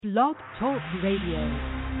Blog Talk Radio.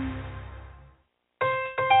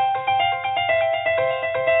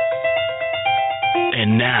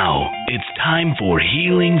 And now, it's time for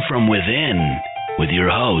Healing from Within with your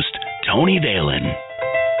host, Tony Valen.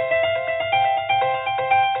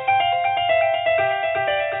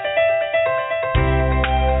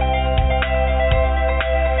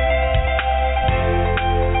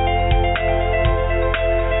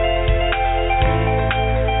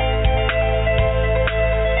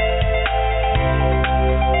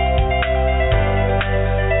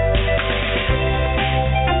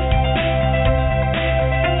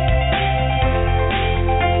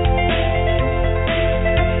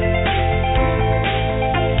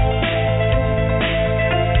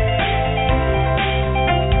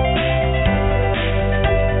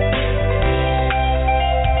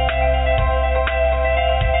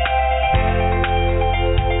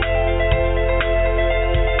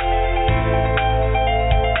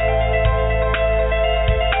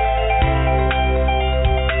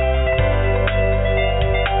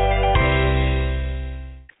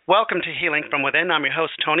 Welcome to Healing from Within. I'm your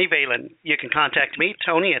host, Tony Valen. You can contact me,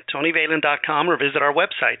 Tony, at TonyValen.com or visit our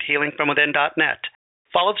website, healingfromwithin.net.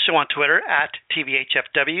 Follow the show on Twitter at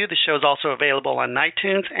TVHFW. The show is also available on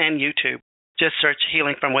iTunes and YouTube. Just search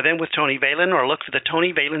Healing from Within with Tony Valen or look for the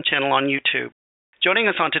Tony Valen channel on YouTube. Joining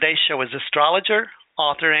us on today's show is astrologer,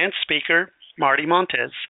 author, and speaker, Marty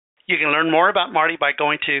Montes. You can learn more about Marty by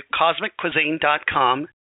going to cosmiccuisine.com.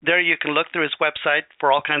 There you can look through his website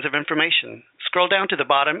for all kinds of information. Scroll down to the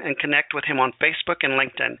bottom and connect with him on Facebook and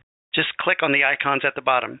LinkedIn. Just click on the icons at the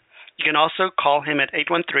bottom. You can also call him at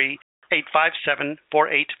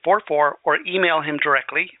 813-857-4844 or email him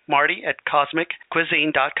directly, Marty at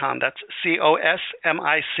cosmiccuisine.com. That's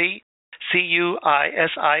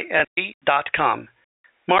cosmiccuisine.com.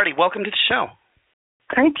 Marty, welcome to the show.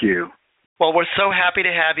 Thank you. Well, we're so happy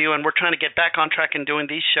to have you, and we're trying to get back on track in doing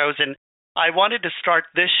these shows. And I wanted to start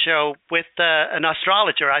this show with an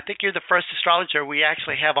astrologer. I think you're the first astrologer we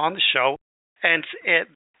actually have on the show, and it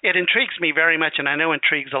intrigues me very much, and I know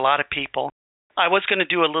intrigues a lot of people. I was going to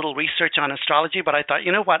do a little research on astrology, but I thought,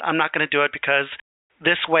 you know what, I'm not going to do it because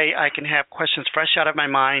this way I can have questions fresh out of my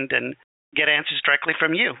mind and get answers directly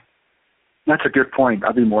from you. That's a good point.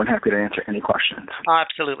 I'll be more than happy to answer any questions.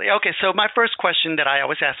 Absolutely. Okay, so my first question that I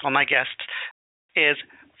always ask all my guests is,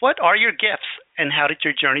 what are your gifts, and how did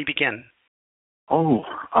your journey begin? Well,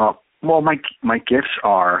 my gifts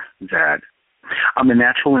are that I'm a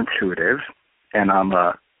natural intuitive, and I'm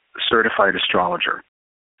a certified astrologer.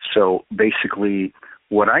 So basically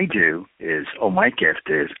what I do is, my gift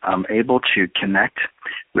is I'm able to connect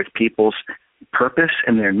with people's purpose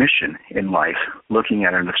and their mission in life looking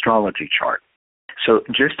at an astrology chart. So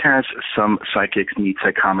just as some psychics need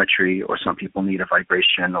psychometry, or some people need a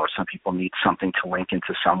vibration, or some people need something to link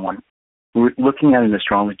into someone, looking at an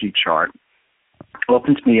astrology chart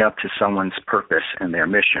opens me up to someone's purpose and their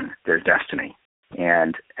mission, their destiny.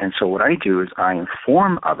 And so what I do is I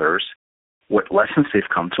inform others what lessons they've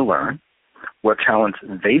come to learn, what talents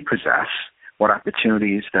they possess, what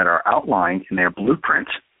opportunities that are outlined in their blueprint,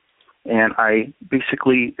 and I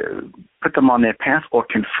basically put them on their path or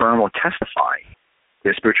confirm or testify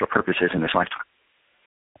their spiritual purposes in this lifetime.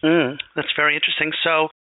 That's very interesting. So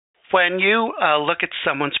when you look at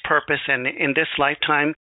someone's purpose in this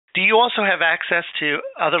lifetime, do you also have access to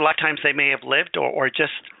other lifetimes they may have lived, or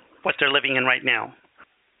just what they're living in right now?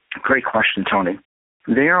 Great question, Tony.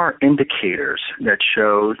 There are indicators that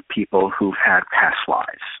show people who've had past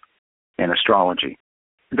lives in astrology.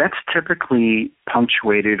 That's typically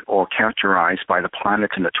punctuated or characterized by the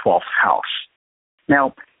planets in the 12th house.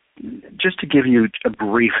 Now, just to give you a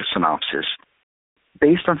brief synopsis,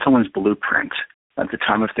 based on someone's blueprint at the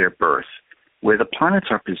time of their birth, where the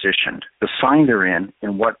planets are positioned, the sign they're in,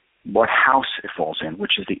 and what house it falls in,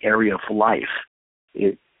 which is the area of life,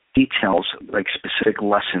 it details like specific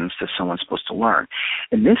lessons that someone's supposed to learn.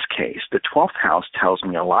 In this case, the 12th house tells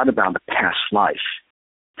me a lot about the past life.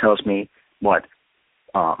 It tells me what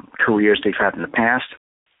careers they've had in the past.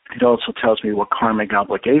 It also tells me what karmic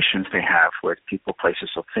obligations they have with people,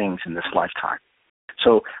 places, or things in this lifetime.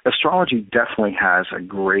 So astrology definitely is a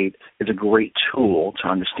great tool to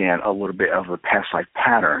understand a little bit of a past life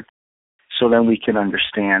pattern, so then we can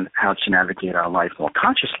understand how to navigate our life more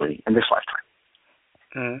consciously in this lifetime.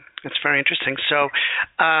 That's very interesting. So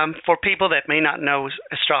for people that may not know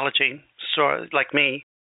astrology, so like me,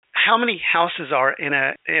 how many houses are in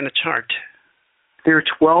a chart? There are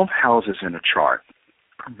 12 houses in a chart.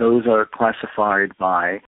 Those are classified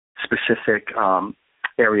by specific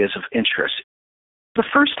areas of interest. The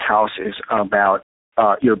first house is about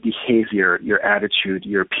your behavior, your attitude,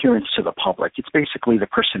 your appearance to the public. It's basically the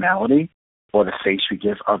personality or the face we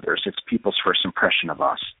give others. It's people's first impression of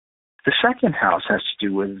us. The second house has to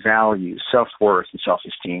do with values, self-worth, and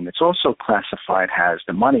self-esteem. It's also classified as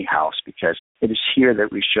the money house because it is here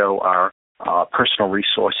that we show our personal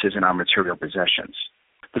resources and our material possessions.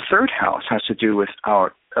 The third house has to do with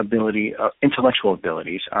our ability, intellectual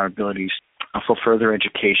abilities, our abilities for further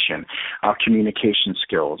education, our communication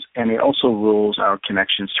skills, and it also rules our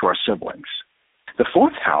connections to our siblings. The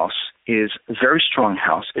fourth house is a very strong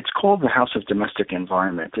house. It's called the house of domestic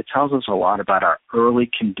environment. It tells us a lot about our early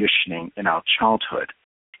conditioning in our childhood.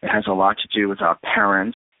 It has a lot to do with our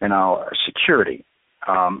parents and our security,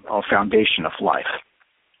 our foundation of life.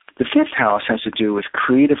 The fifth house has to do with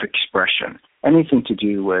creative expression, anything to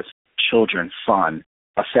do with children, fun,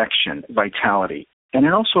 affection, vitality, and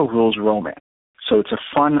it also rules romance. So it's a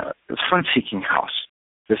fun-seeking house.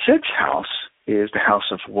 The sixth house is the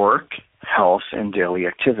house of work, health, and daily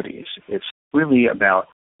activities. It's really about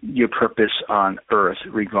your purpose on earth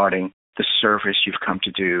regarding the service you've come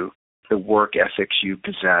to do, the work ethics you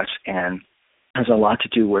possess, and has a lot to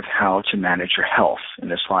do with how to manage your health in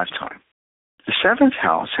this lifetime. The seventh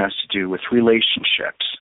house has to do with relationships.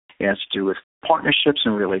 It has to do with partnerships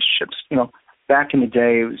and relationships. You know, back in the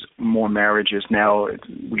day, it was more marriages. Now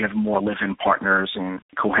we have more live-in partners and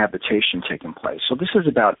cohabitation taking place. So this is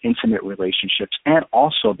about intimate relationships and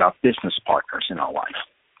also about business partners in our life.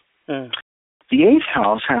 Mm. The eighth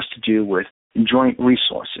house has to do with joint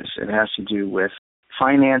resources. It has to do with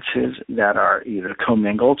finances that are either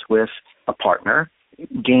commingled with a partner,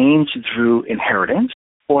 gains through inheritance,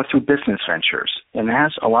 or through business ventures. And it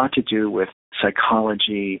has a lot to do with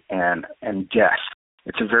psychology and death.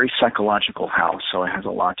 It's a very psychological house, so it has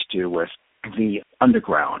a lot to do with the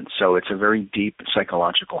underground. So it's a very deep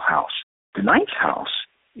psychological house. The ninth house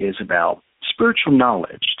is about spiritual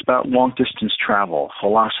knowledge. It's about long-distance travel,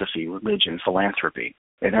 philosophy, religion, philanthropy.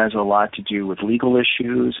 It has a lot to do with legal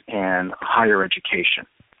issues and higher education,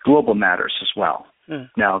 global matters as well. Mm.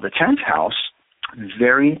 Now, the 10th house,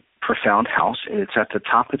 very profound house. It's at the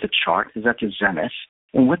top of the chart. It's at the zenith.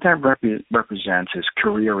 And what that represents is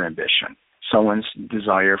career ambition. Someone's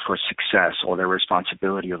desire for success or their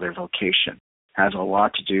responsibility or their vocation has a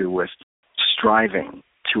lot to do with striving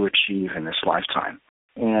to achieve in this lifetime.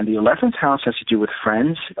 And the 11th house has to do with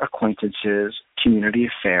friends, acquaintances, community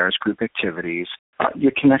affairs, group activities,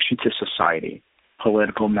 your connection to society,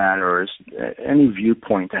 political matters, any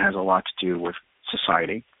viewpoint that has a lot to do with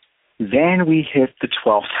society. Then we hit the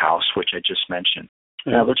 12th house, which I just mentioned.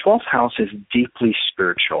 Mm-hmm. Now, the 12th house is deeply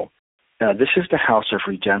spiritual. This is the house of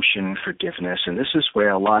redemption, forgiveness, and this is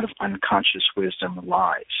where a lot of unconscious wisdom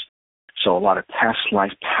lies. So a lot of past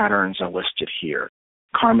life patterns are listed here.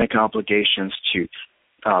 Karmic obligations to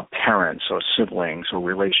parents or siblings or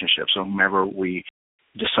relationships or whomever we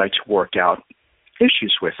decide to work out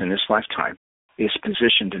issues with in this lifetime is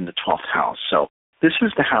positioned in the 12th house. So this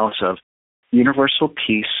is the house of universal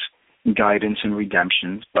peace, guidance, and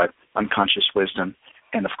redemption, but unconscious wisdom,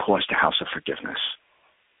 and of course the house of forgiveness.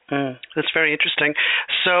 That's very interesting.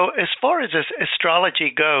 So as far as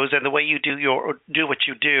astrology goes and the way you do what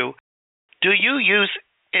you do you use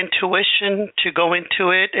intuition to go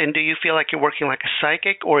into it, and do you feel like you're working like a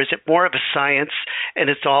psychic, or is it more of a science and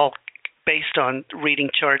it's all based on reading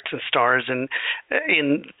charts and stars and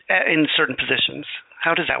in certain positions?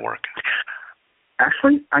 How does that work?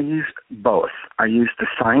 Actually, I use both. I use the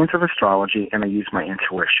science of astrology and I use my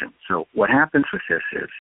intuition. So what happens with this is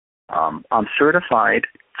I'm certified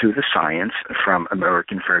through the science from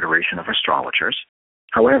American Federation of Astrologers.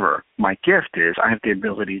 However, my gift is I have the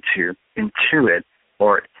ability to intuit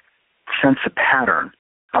or sense a pattern.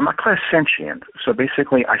 I'm a clairsentient, so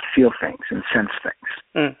basically I feel things and sense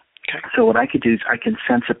things. Okay. So what I could do is I can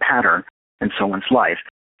sense a pattern in someone's life,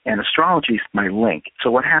 and astrology is my link. So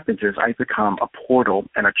what happens is I become a portal,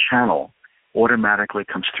 and a channel automatically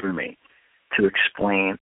comes through me to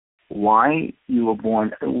explain why you were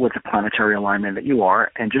born with the planetary alignment that you are,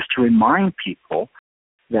 and just to remind people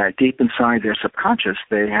that deep inside their subconscious,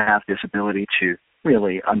 they have this ability to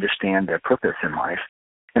really understand their purpose in life.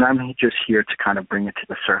 And I'm just here to kind of bring it to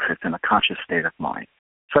the surface in a conscious state of mind.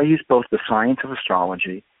 So I use both the science of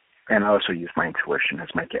astrology and I also use my intuition as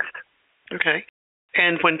my gift. Okay.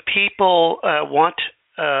 And when people want,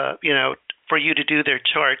 for you to do their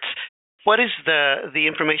charts, what is the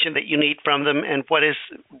information that you need from them, and what is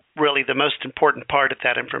really the most important part of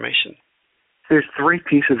that information? There's 3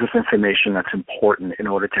 pieces of information that's important in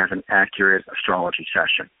order to have an accurate astrology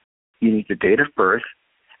session. You need the date of birth,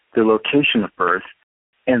 the location of birth,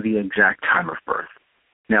 and the exact time of birth.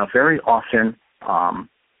 Now, very often,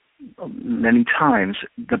 many times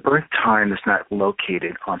the birth time is not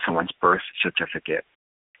located on someone's birth certificate.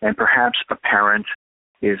 And perhaps a parent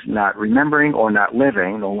is not remembering or not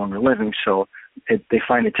living, no longer living, so they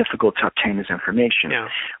find it difficult to obtain this information. Yeah.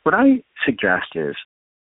 What I suggest is,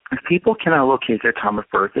 if people cannot locate their time of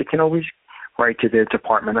birth, they can always write to their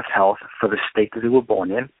Department of Health for the state that they were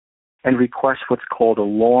born in and request what's called a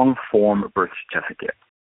long-form birth certificate.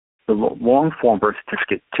 The long-form birth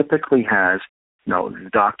certificate typically has, the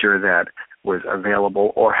doctor that was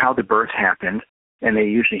available or how the birth happened, and they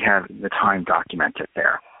usually have the time documented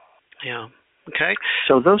there. Yeah. Okay.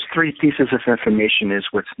 So those three pieces of information is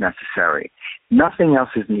what's necessary. Nothing else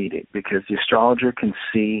is needed because the astrologer can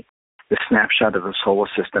see the snapshot of the solar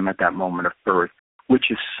system at that moment of birth, which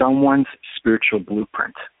is someone's spiritual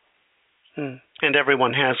blueprint. And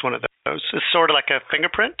everyone has one of those. It's sort of like a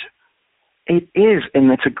fingerprint? It is,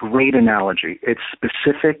 and it's a great analogy. It's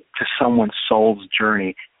specific to someone's soul's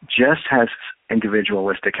journey, just as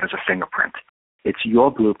individualistic as a fingerprint. It's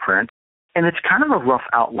your blueprint, and it's kind of a rough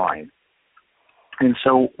outline. And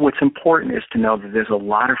so what's important is to know that there's a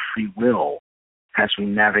lot of free will as we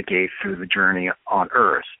navigate through the journey on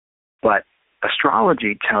Earth. But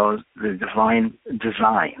astrology tells the divine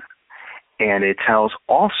design, and it tells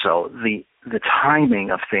also the timing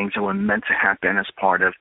of things that were meant to happen as part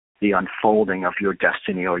of the unfolding of your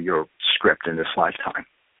destiny or your script in this lifetime.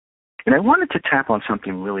 And I wanted to tap on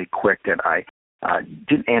something really quick that I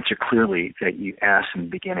didn't answer clearly that you asked in the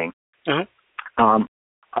beginning.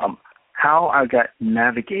 Mm-hmm. How I got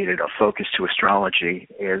navigated or focused to astrology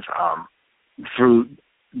is through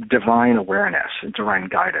divine awareness and divine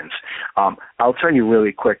guidance. I'll tell you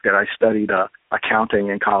really quick that I studied accounting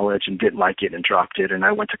in college and didn't like it and dropped it, and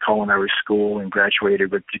I went to culinary school and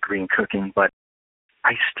graduated with a degree in cooking, but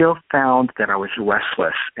I still found that I was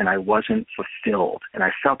restless and I wasn't fulfilled, and I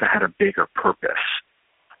felt I had a bigger purpose.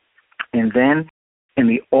 And then in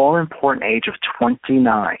the all-important age of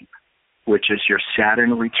 29, which is your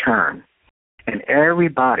Saturn return, and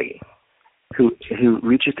everybody who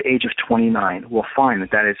reaches the age of 29 will find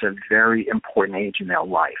that is a very important age in their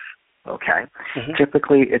life. Okay, mm-hmm.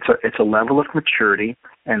 Typically it's a level of maturity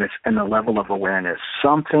and it's a level of awareness.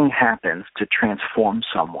 Something happens to transform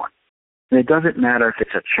someone, and it doesn't matter if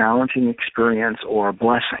it's a challenging experience or a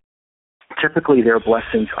blessing. Typically, there are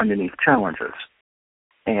blessings underneath challenges,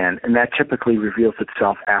 and that typically reveals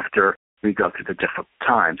itself after we go through the difficult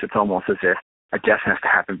times. It's almost as if a death has to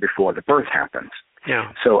happen before the birth happens.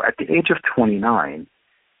 Yeah. So at the age of 29,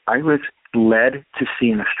 I was led to see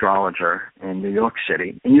an astrologer in New York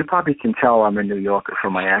City. And you probably can tell I'm a New Yorker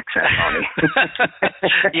from my accent, honey.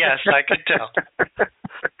 Yes, I could tell.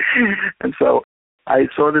 And so I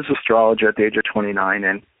saw this astrologer at the age of 29,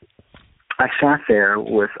 and I sat there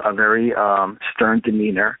with a very stern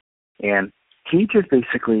demeanor, and he just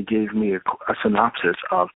basically gave me a synopsis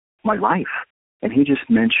of my life. And he just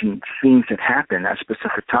mentioned things that happened at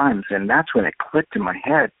specific times, and that's when it clicked in my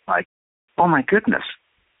head, like, oh my goodness,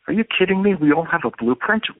 are you kidding me? We all have a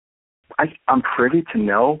blueprint. I'm privy to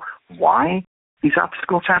know why these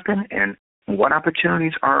obstacles happen and what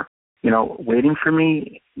opportunities are, waiting for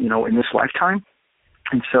me, in this lifetime.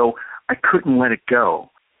 And so I couldn't let it go.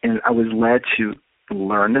 And I was led to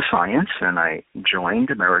learn the science, and I joined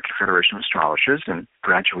American Federation of Astrologers and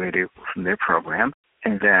graduated from their program.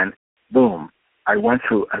 And then, boom, I went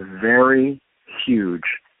through a very huge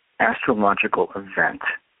astrological event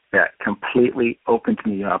that completely opened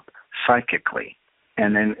me up psychically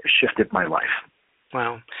and then shifted my life.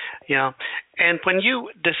 Wow. Yeah. And when you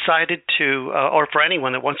decided to, or for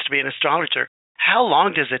anyone that wants to be an astrologer, how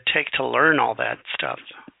long does it take to learn all that stuff?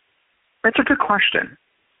 That's a good question.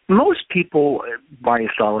 Most people buy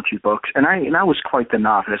astrology books, and I was quite the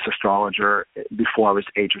novice astrologer before I was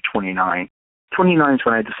the age of 29. 29 is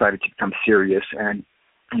when I decided to become serious and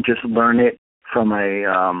just learn it from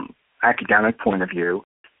a academic point of view,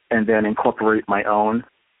 and then incorporate my own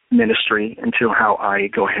ministry into how I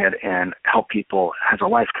go ahead and help people as a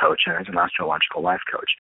life coach and as an astrological life coach.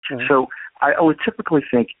 Mm-hmm. So I would typically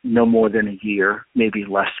think no more than a year, maybe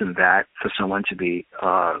less than that, for someone to be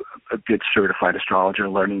a good certified astrologer,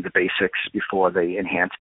 learning the basics before they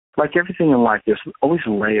enhance. Like everything in life, there's always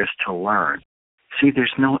layers to learn. See,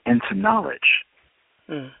 there's no end to knowledge.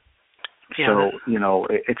 Mm. Yeah. So,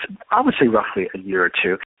 it's, I would say roughly a year or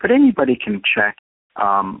two. But anybody can check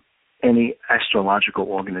any astrological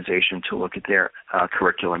organization to look at their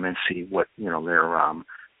curriculum and see what, their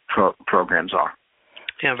programs are.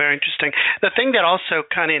 Yeah, very interesting. The thing that also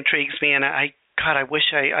kind of intrigues me, and I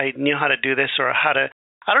wish I knew how to do this or how to,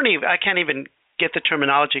 I can't even get the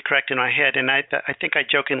terminology correct in my head. And I think I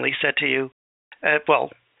jokingly said to you,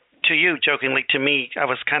 to you, jokingly to me, I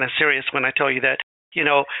was kind of serious when I told you that,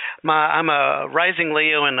 I'm a rising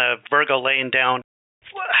Leo and a Virgo laying down.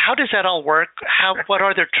 How does that all work? What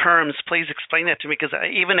are their terms? Please explain that to me, because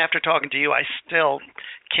even after talking to you, I still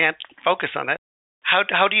can't focus on that.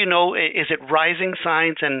 How do you know? Is it rising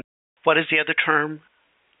signs, and what is the other term?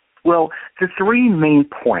 Well, the three main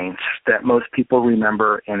points that most people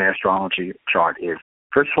remember in an astrology chart is,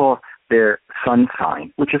 first of all, their sun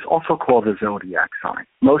sign, which is also called the zodiac sign.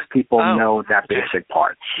 Most people know that basic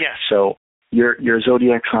part. Yes. So your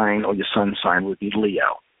zodiac sign or your sun sign would be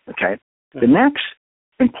Leo, okay? Mm-hmm. The next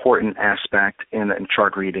important aspect in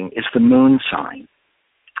chart reading is the moon sign.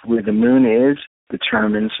 Where the moon is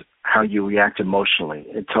determines how you react emotionally.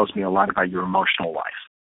 It tells me a lot about your emotional life.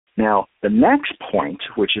 Now, the next point,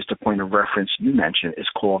 which is the point of reference you mentioned, is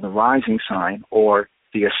called the rising sign or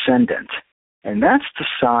the ascendant. And that's the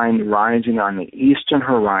sign rising on the eastern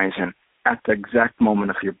horizon at the exact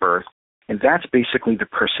moment of your birth. And that's basically the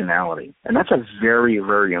personality. And that's a very,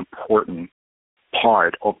 very important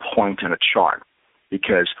part or point in a chart,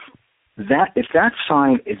 because if that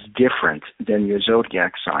sign is different than your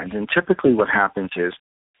zodiac sign, then typically what happens is,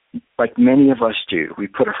 like many of us do, we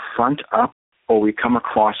put a front up or we come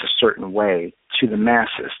across a certain way to the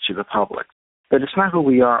masses, to the public. But it's not who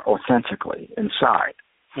we are authentically inside.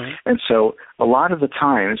 Mm-hmm. And so a lot of the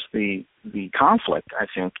times the conflict, I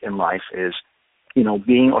think, in life is,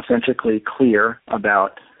 being authentically clear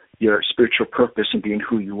about your spiritual purpose and being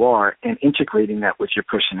who you are and integrating that with your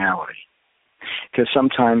personality. Because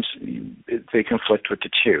sometimes they conflict with the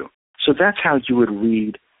two. So that's how you would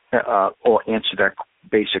read or answer that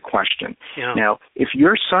basic question. Yeah. Now, if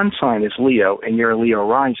your sun sign is Leo and you're a Leo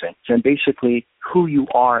rising, then basically who you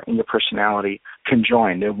are and your personality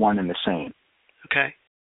conjoin. They're one and the same. Okay.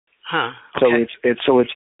 Huh. Okay. So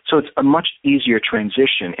it's a much easier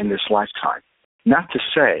transition in this lifetime. Not to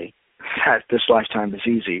say that this lifetime is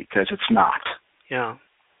easy, because it's not. Yeah.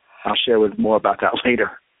 I'll share more about that later.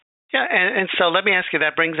 Yeah, and so let me ask you,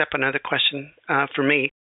 that brings up another question for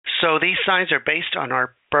me. So these signs are based on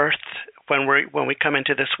our birth when we come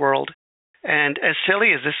into this world. And as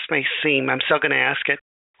silly as this may seem, I'm still going to ask it,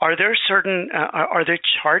 are there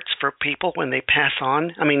charts for people when they pass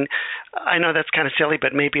on? I mean, I know that's kind of silly,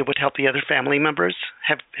 but maybe it would help the other family members.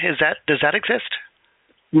 Does that exist?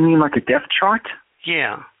 You mean like a death chart?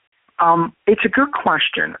 Yeah. It's a good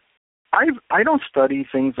question. I don't study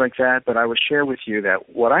things like that, but I would share with you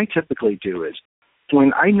that what I typically do is,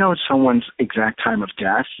 when I know someone's exact time of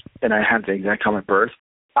death and I have the exact time of birth,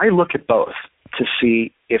 I look at both to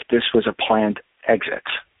see if this was a planned exit.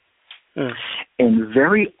 Mm. And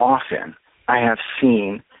very often I have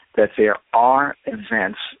seen that there are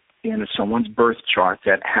events in someone's birth chart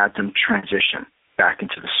that had them transition back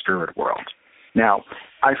into the spirit world. Now,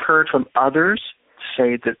 I've heard from others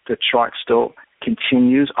say that the chart still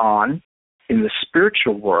continues on in the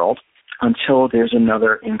spiritual world until there's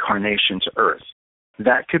another incarnation to Earth.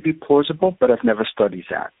 That could be plausible, but I've never studied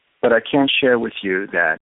that. But I can share with you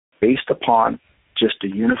that based upon just the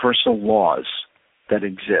universal laws that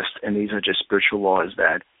exist, and these are just spiritual laws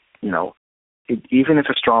that, even if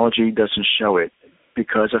astrology doesn't show it,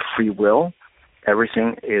 because of free will,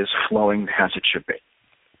 everything is flowing as it should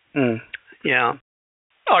be. Yeah.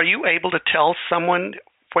 Are you able to tell someone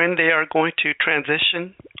when they are going to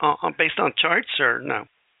transition based on charts, or no?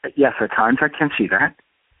 Yes, at times I can see that.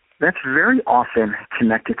 That's very often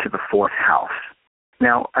connected to the fourth house.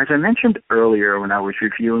 Now, as I mentioned earlier when I was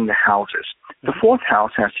reviewing the houses, the fourth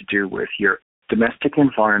house has to do with your domestic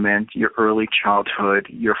environment, your early childhood,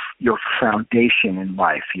 your foundation in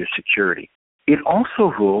life, your security. It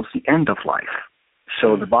also rules the end of life.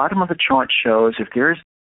 So the bottom of the chart shows if there's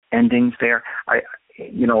endings there.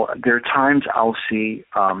 There are times I'll see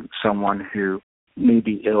someone who may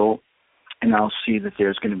be ill, and I'll see that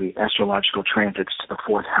there's going to be astrological transits to the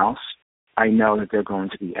fourth house. I know that they're going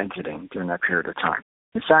to be exiting during that period of time.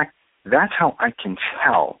 In fact, that's how I can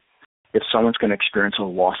tell if someone's going to experience a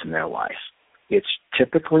loss in their life. It's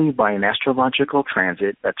typically by an astrological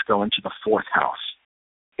transit that's going to the fourth house.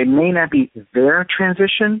 It may not be their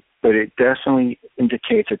transition, but it definitely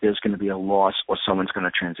indicates that there's going to be a loss or someone's going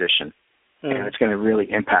to transition. And it's going to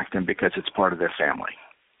really impact them because it's part of their family.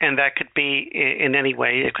 And that could be in any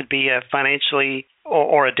way. It could be financially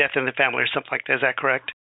or a death in the family or something like that. Is that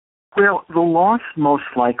correct? Well, the loss most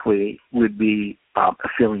likely would be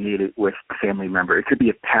affiliated with a family member. It could be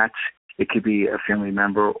a pet, it could be a family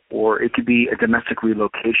member, or it could be a domestic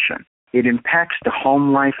relocation. It impacts the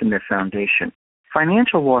home life and their foundation.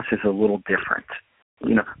 Financial loss is a little different.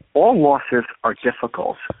 All losses are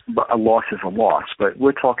difficult, but a loss is a loss. But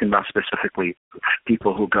we're talking about specifically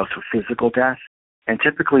people who go through physical death. And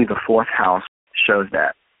typically the fourth house shows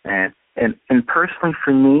that. And personally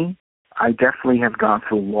for me, I definitely have gone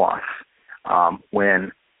through loss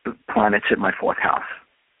when the planets hit my fourth house.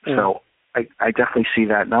 Mm. So I definitely see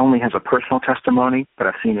that not only as a personal testimony, but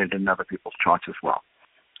I've seen it in other people's charts as well.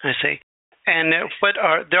 I see. And what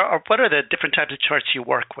are the different types of charts you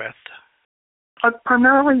work with?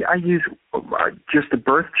 Primarily, I use just the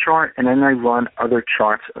birth chart, and then I run other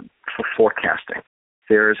charts for forecasting.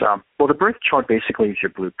 There's the birth chart basically is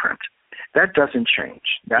your blueprint. That doesn't change.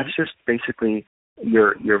 That's just basically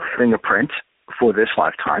your fingerprint for this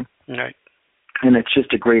lifetime. Right. And it's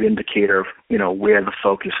just a great indicator of, where the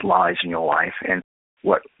focus lies in your life and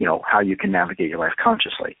what, how you can navigate your life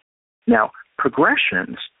consciously. Now,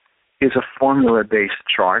 progressions is a formula-based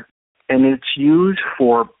chart, and it's used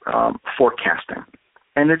for forecasting.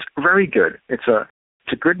 And it's very good. It's a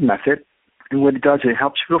good method, and what it does, it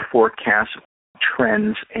helps you to forecast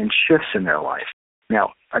trends and shifts in their life.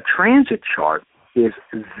 Now, a transit chart is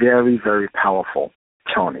very, very powerful,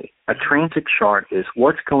 Tony. A transit chart is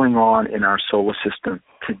what's going on in our solar system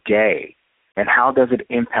today, and how does it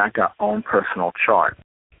impact our own personal chart.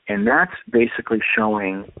 And that's basically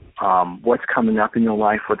showing what's coming up in your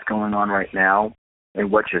life, what's going on right now,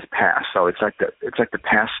 and what just passed. So it's like the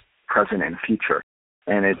past, present, and future.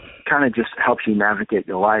 And it kind of just helps you navigate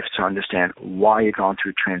your life to understand why you're going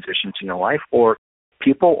through transitions in your life. Or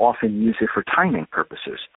people often use it for timing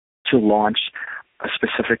purposes, to launch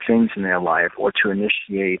specific things in their life or to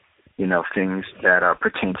initiate, things that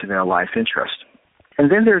pertain to their life interest.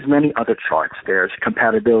 And then there's many other charts. There's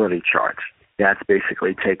compatibility charts. That's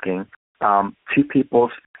basically taking two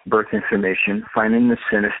people's birth information, finding the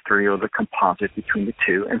synastry or the composite between the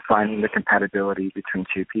two, and finding the compatibility between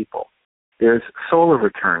two people. There's solar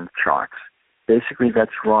return charts. Basically,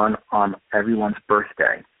 that's run on everyone's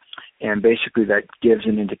birthday. And basically, that gives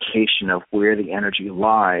an indication of where the energy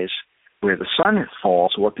lies, where the sun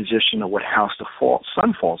falls, what position or what house the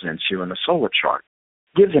sun falls into in the solar chart.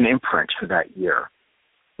 Gives an imprint for that year.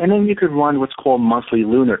 And then you could run what's called monthly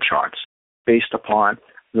lunar charts based upon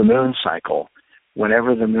the moon cycle.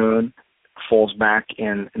 Whenever the moon falls back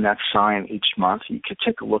in that sign each month, you could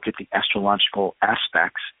take a look at the astrological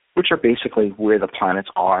aspects, which are basically where the planets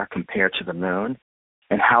are compared to the moon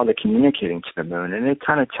and how they're communicating to the moon. And it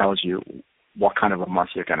kind of tells you what kind of a month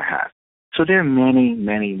you're going to have. So there are many,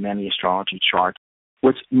 many, many astrology charts.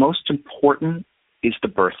 What's most important is the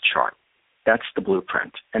birth chart. That's the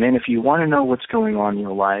blueprint. And then if you want to know what's going on in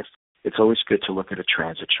your life, it's always good to look at a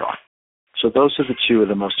transit chart. So those are the two of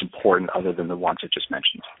the most important other than the ones I just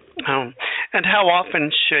mentioned. And how often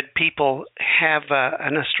should people have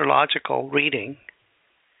an astrological reading?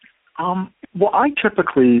 Well, I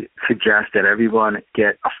typically suggest that everyone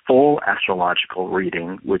get a full astrological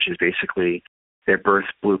reading, which is basically their birth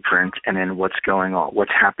blueprint and then what's going on,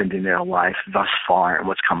 what's happened in their life thus far and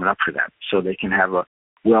what's coming up for them, so they can have a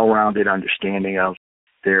well-rounded understanding of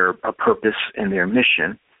their purpose and their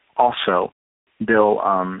mission. Also, they'll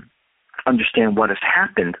understand what has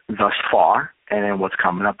happened thus far and then what's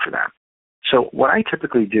coming up for them. So what I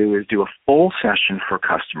typically do is do a full session for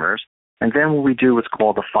customers, and then what we do is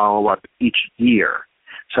called a follow-up each year.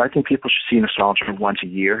 So I think people should see an astrologer once a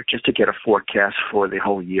year just to get a forecast for the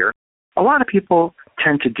whole year. A lot of people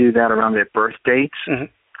tend to do that around their birth dates,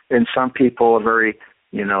 and some people are very,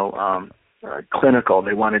 clinical.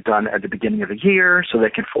 They want it done at the beginning of the year so they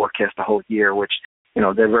can forecast the whole year, which,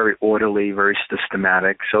 they're very orderly, very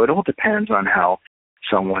systematic. So it all depends on how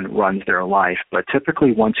someone runs their life, but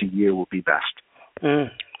typically once a year will be best.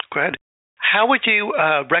 Good. How would you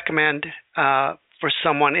recommend for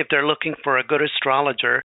someone, if they're looking for a good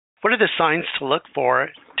astrologer, what are the signs to look for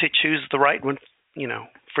to choose the right one,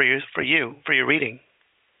 for your reading?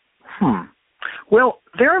 Well,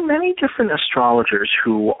 there are many different astrologers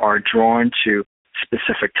who are drawn to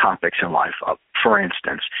specific topics in life. For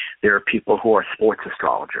instance, there are people who are sports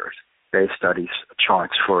astrologers. They study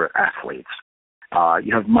charts for athletes.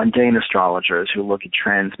 You have mundane astrologers who look at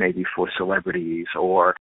trends maybe for celebrities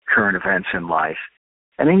or current events in life.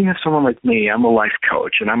 And then you have someone like me. I'm a life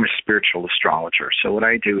coach, and I'm a spiritual astrologer. So what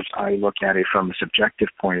I do is I look at it from a subjective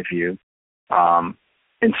point of view,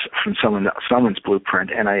 and from someone's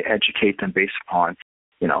blueprint, and I educate them based upon,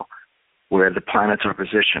 where the planets are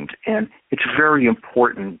positioned. And it's very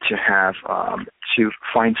important to have to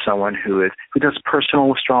find someone who does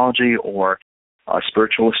personal astrology or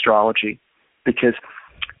spiritual astrology, because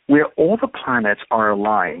where all the planets are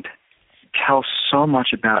aligned tells so much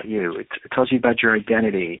about you. It tells you about your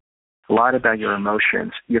identity, a lot about your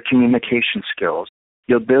emotions, your communication skills,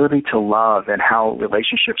 your ability to love, and how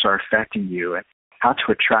relationships are affecting you, and how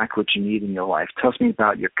to attract what you need in your life. It tells me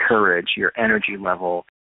about your courage, your energy level.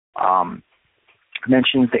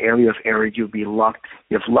 Mentions the area of you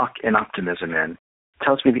have luck and optimism in. It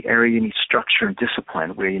tells me the area you need structure and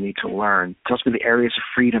discipline, where you need to learn. It tells me the areas of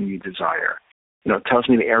freedom you desire. It tells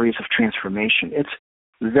me the areas of transformation. It's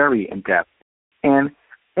very in-depth. And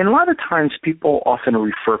a lot of times people often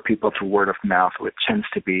refer people to word of mouth, which tends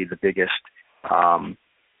to be the biggest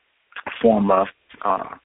form of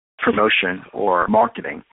promotion or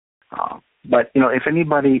marketing. But if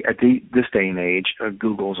anybody at this day and age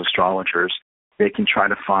Googles astrologers, they can try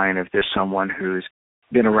to find if there's someone who's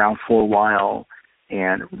been around for a while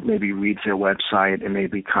and maybe reads their website and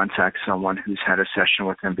maybe contacts someone who's had a session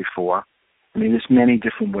with them before. I mean, there's many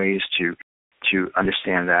different ways to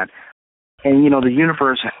understand that. And, the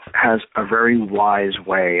universe has a very wise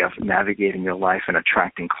way of navigating your life and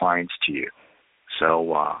attracting clients to you.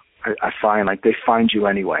 So I find they find you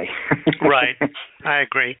anyway. Right. I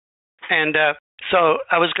agree. And so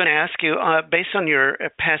I was going to ask you, based on your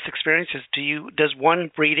past experiences, does one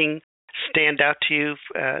reading stand out to you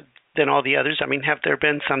than all the others? I mean, have there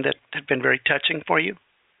been some that have been very touching for you?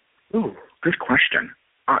 Ooh, good question.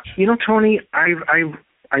 Tony,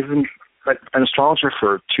 I've been an astrologer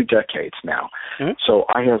for 2 decades now, so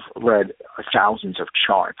I have read thousands of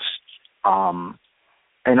charts,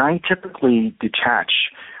 and I typically detach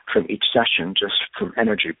from each session just from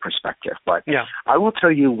energy perspective. But I will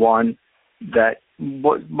tell you one that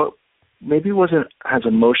what maybe wasn't as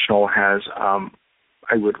emotional as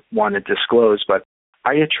I would want to disclose, but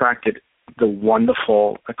I attracted the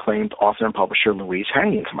wonderful, acclaimed author and publisher Louise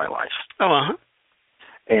Hay into my life. Oh, uh-huh.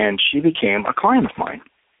 And she became a client of mine.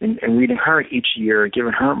 And reading her each year,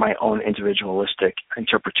 giving her my own individualistic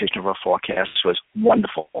interpretation of her forecasts was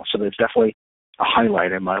wonderful. So there's definitely a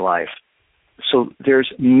highlight in my life. So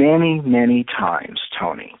there's many, many times,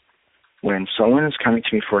 Tony, when someone is coming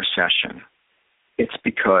to me for a session, it's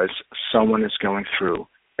because someone is going through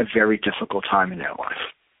a very difficult time in their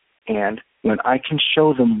life. And when I can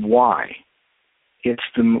show them why, it's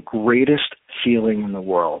the greatest feeling in the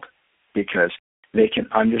world, because they can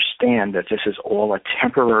understand that this is all a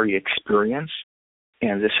temporary experience,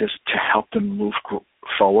 and this is to help them move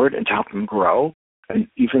forward and to help them grow. And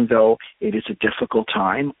even though it is a difficult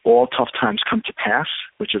time, all tough times come to pass,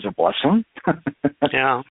 which is a blessing.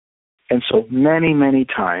 Yeah. And so many, many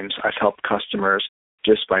times I've helped customers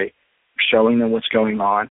just by showing them what's going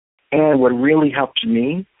on. And what really helped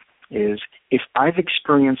me is if I've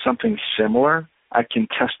experienced something similar, I can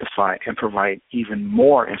testify and provide even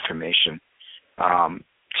more information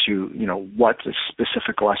to, what the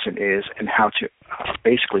specific lesson is and how to,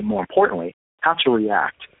 basically, more importantly, how to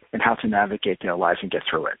react and how to navigate their life and get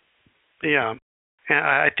through it. Yeah,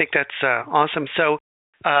 I think that's awesome. So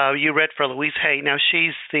you read for Louise Hay. Now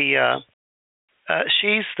she's the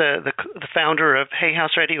founder of Hay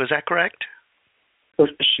House Radio. Is that correct?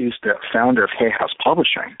 She's the founder of Hay House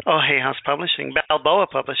Publishing. Oh, Hay House Publishing, Balboa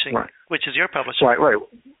Publishing, right, which is your publishing.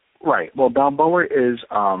 Right. Well, Balboa is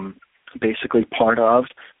basically part of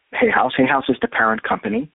Hay House. Hay House is the parent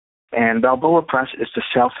company, and Balboa Press is the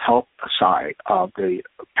self-help side of the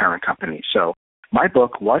parent company. So my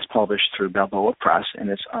book was published through Balboa Press, and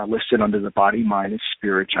it's listed under the body, mind, and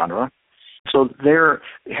spirit genre. So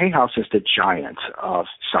Hay House is the giant of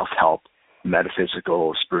self-help,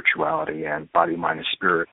 metaphysical, spirituality, and body, mind, and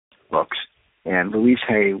spirit books. And Louise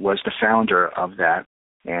Hay was the founder of that,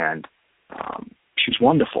 and she's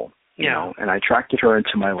wonderful. And I attracted her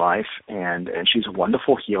into my life, and she's a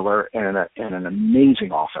wonderful healer and an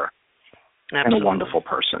amazing author. Absolutely. And a wonderful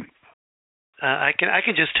person. I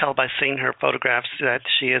can just tell by seeing her photographs that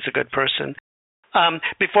she is a good person.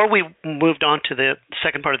 Before we moved on to the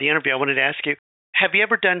second part of the interview, I wanted to ask you, have you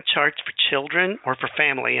ever done charts for children or for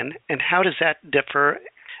family, and how does that differ?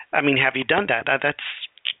 I mean, have you done that? That's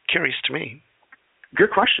curious to me. Good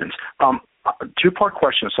questions. Two-part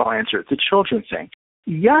question, so I'll answer it. The children thing.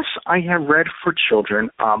 Yes, I have read for children,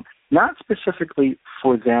 not specifically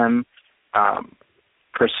for them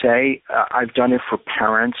per se. I've done it for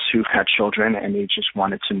parents who've had children and they just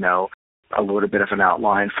wanted to know a little bit of an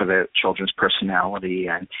outline for the children's personality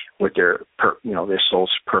and what their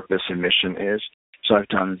soul's purpose and mission is. So I've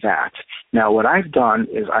done that. Now, what I've done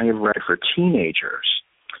is I have read for teenagers,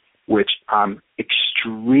 which I'm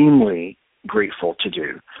extremely grateful to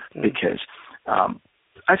do because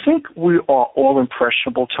I think we are all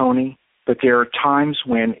impressionable, Tony, but there are times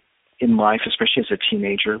when in life, especially as a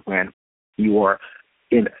teenager, when you're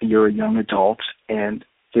a young adult and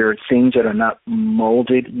there are things that are not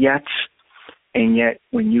molded yet, and yet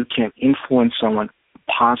when you can influence someone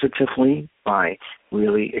positively by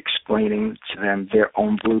really explaining to them their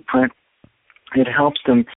own blueprint, It helps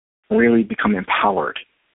them really become empowered.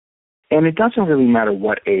 And it doesn't really matter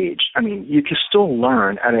what age. I mean, you can still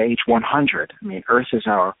learn at age 100. I mean, Earth is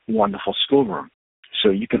our wonderful schoolroom. So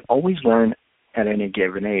you can always learn at any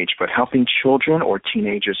given age, but helping children or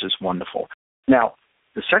teenagers is wonderful. Now,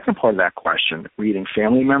 the second part of that question, reading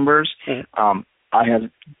family members, I have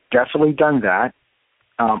definitely done that.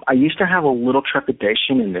 I used to have a little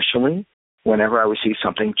trepidation initially whenever I would see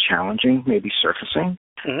something challenging maybe surfacing,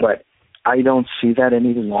 but I don't see that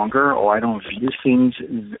any longer, or I don't view things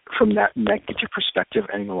from that negative perspective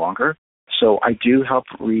any longer. So I do help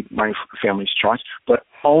read my family's charts, but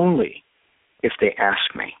only if they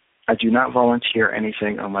ask me. I do not volunteer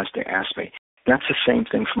anything unless they ask me. That's the same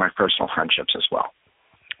thing for my personal friendships as well.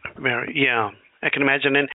 Yeah, I can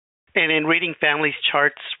imagine. And in reading family's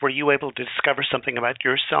charts, were you able to discover something about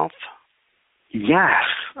yourself? Yes.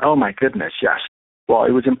 Oh, my goodness, yes. Well,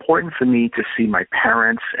 it was important for me to see my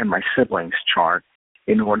parents' and my siblings' chart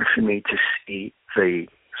in order for me to see the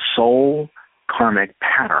soul karmic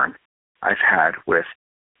pattern I've had with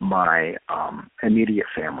my immediate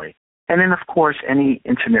family. And then, of course, any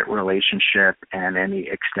intimate relationship and any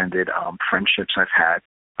extended friendships I've had.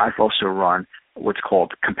 I've also run what's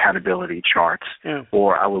called compatibility charts,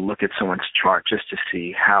 or I will look at someone's chart just to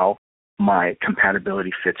see how my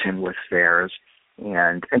compatibility fits in with theirs,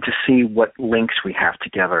 and to see what links we have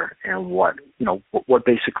together and what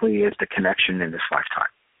basically is the connection in this lifetime.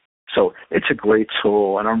 So it's a great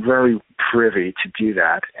tool, and I'm very privy to do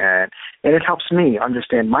that, and it helps me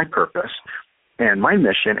understand my purpose and my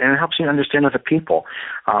mission, and it helps me understand other people.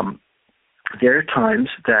 There are times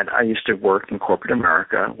that I used to work in corporate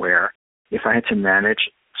America where if I had to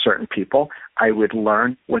manage certain people, I would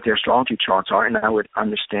learn what their astrology charts are, and I would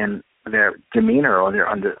understand their demeanor or their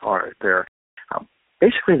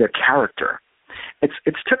basically their character.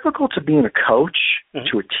 It's typical to being a coach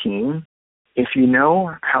to a team. If you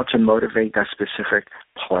know how to motivate that specific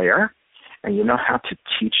player and you know how to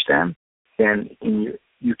teach them, then you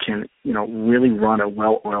can really run a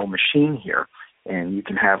well-oiled machine here. And you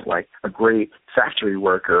can have like a great factory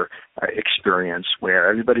worker experience where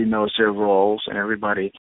everybody knows their roles and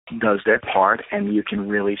everybody does their part, and you can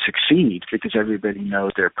really succeed because everybody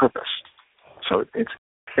knows their purpose. So it's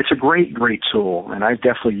a great tool, and I've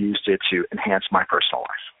definitely used it to enhance my personal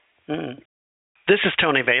life. This is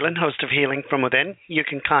Tony Valen, host of Healing from Within. You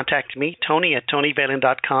can contact me, Tony, at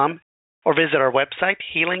TonyValen.com, or visit our website,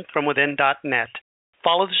 healingfromwithin.net.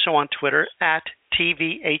 Follow the show on Twitter at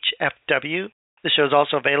TVHFW. The show is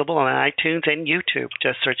also available on iTunes and YouTube.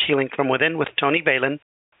 Just search Healing from Within with Tony Valen,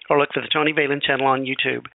 or look for the Tony Valen channel on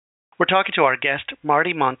YouTube. We're talking to our guest,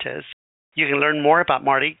 Marty Montes. You can learn more about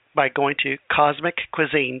Marty by going to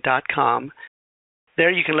cosmiccuisine.com. There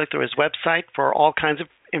you can look through his website for all kinds of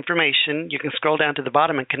information. You can scroll down to the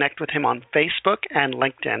bottom and connect with him on Facebook and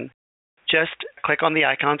LinkedIn. Just click on the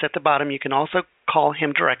icons at the bottom. You can also call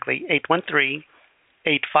him directly,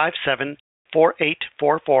 813-857-4844,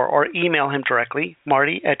 or email him directly,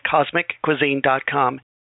 marty@cosmiccuisine.com.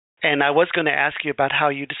 And I was going to ask you about how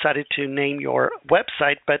you decided to name your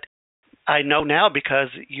website, but I know now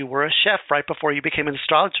because you were a chef right before you became an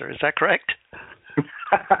astrologer. Is that correct?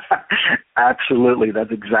 Absolutely.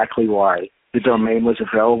 That's exactly why. The domain was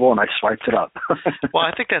available, and I swiped it up. Well,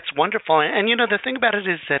 I think that's wonderful. And, the thing about it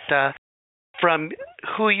is that from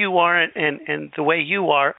who you are and the way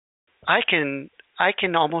you are, I can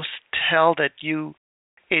almost tell that you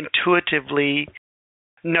intuitively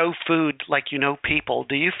know food like you know people.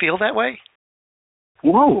 Do you feel that way?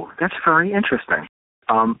 Whoa, that's very interesting.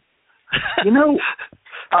 I'm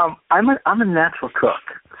a natural cook,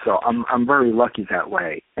 so I'm very lucky that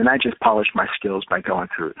way. And I just polished my skills by going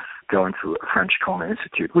through a French Culinary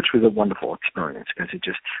Institute, which was a wonderful experience because it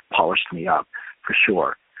just polished me up for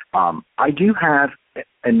sure. I do have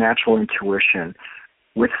a natural intuition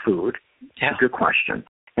with food. Yeah. It's a good question.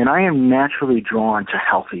 And I am naturally drawn to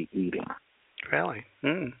healthy eating. Really?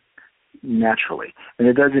 Naturally. And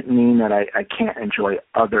it doesn't mean that I can't enjoy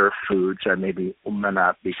other foods that maybe may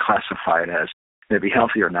not be classified as maybe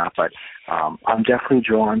healthy or not, but I'm definitely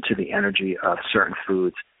drawn to the energy of certain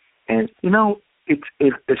foods. And,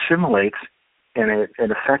 it assimilates and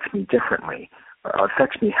it affects me differently, or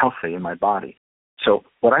affects me healthy in my body. So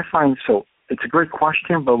what I find, it's a great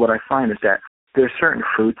question, but what I find is that there are certain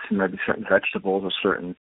fruits and maybe certain vegetables or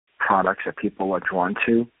certain products that people are drawn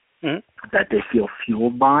to that they feel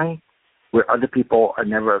fueled by, where other people are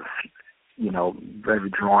never, very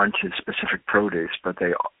drawn to specific produce, but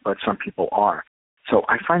some people are. So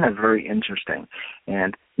I find that very interesting.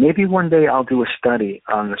 And maybe one day I'll do a study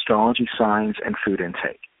on astrology signs and food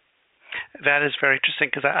intake. That is very interesting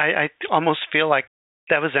because I almost feel like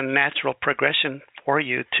that was a natural progression for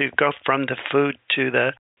you to go from the food to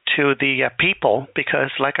the people,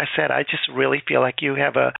 because, like I said, I just really feel like you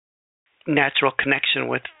have a natural connection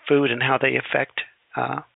with food and how they affect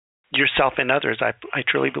yourself and others. I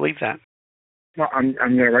truly believe that. Well, I'm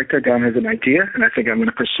going to write that down as an idea, and I think I'm going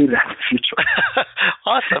to pursue that in the future.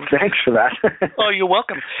 Awesome. Thanks for that. Oh, you're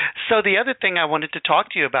welcome. So the other thing I wanted to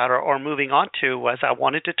talk to you about, or moving on to, was I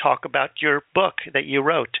wanted to talk about your book that you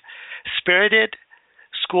wrote, Spirited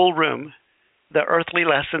Schoolroom, The Earthly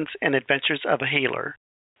Lessons and Adventures of a Healer.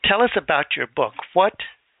 Tell us about your book. How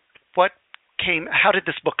did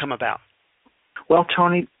this book come about? Well,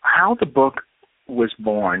 Tony, how the book was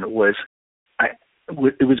born was,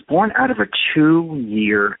 it was born out of a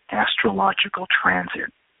 2-year astrological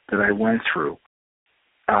transit that I went through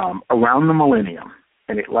around the millennium,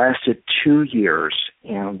 and it lasted 2 years.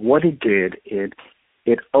 And what it did,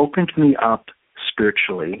 it opened me up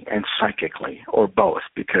spiritually and psychically, or both,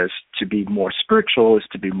 because to be more spiritual is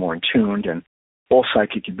to be more in tune, and all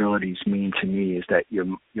psychic abilities mean to me is that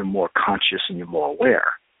you're more conscious and you're more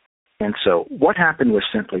aware. And so what happened was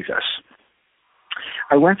simply this.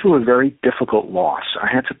 I went through a very difficult loss. I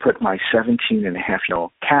had to put my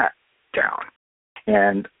 17-and-a-half-year-old cat down,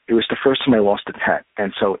 and it was the first time I lost a pet.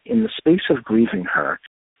 And so in the space of grieving her,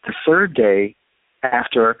 the third day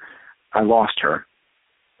after I lost her,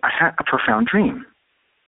 I had a profound dream.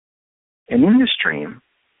 And in this dream,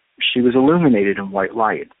 she was illuminated in white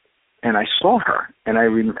light. And I saw her, and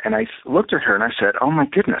I looked at her, and I said, "Oh, my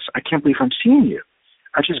goodness, I can't believe I'm seeing you.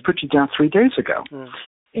 I just put you down 3 days ago."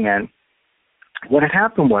 And what had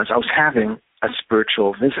happened was I was having a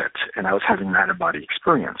spiritual visit, and I was having an out-of-body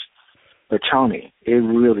experience. But Tony, it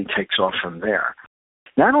really takes off from there.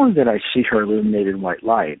 Not only did I see her illuminated in white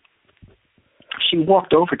light, she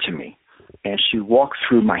walked over to me, and she walked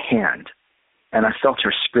through my hand, and I felt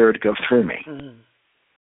her spirit go through me.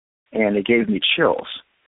 And it gave me chills.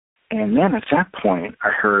 And then at that point,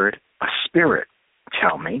 I heard a spirit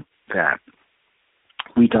tell me that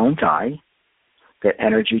we don't die, that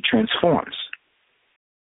energy transforms.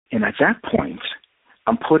 And at that point,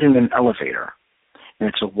 I'm put in an elevator. And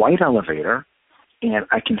it's a white elevator, and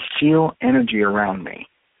I can feel energy around me,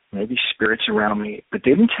 maybe spirits around me, but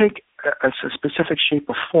they didn't take a specific shape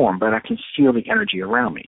or form, but I can feel the energy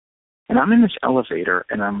around me. And I'm in this elevator,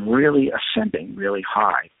 and I'm really ascending really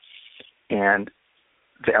high. And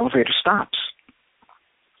the elevator stops.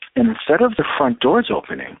 And instead of the front doors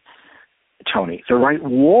opening, Tony, the right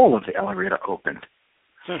wall of the elevator opened.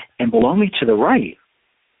 And below me to the right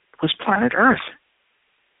was planet Earth.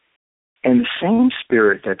 And the same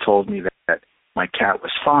spirit that told me that my cat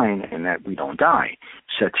was fine and that we don't die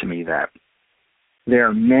said to me that there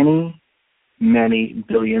are many, many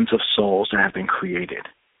billions of souls that have been created.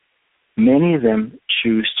 Many of them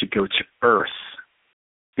choose to go to Earth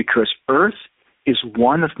because Earth is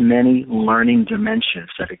one of many learning dimensions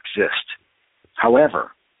that exist.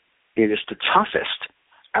 However, it is the toughest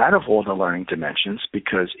out of all the learning dimensions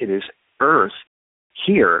because it is Earth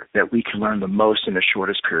here that we can learn the most in the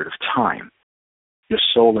shortest period of time. Your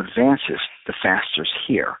soul advances the fastest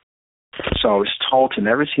here. So I was told to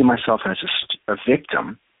never see myself as a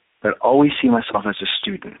victim, but always see myself as a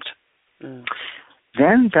student.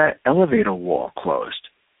 Then that elevator wall closed.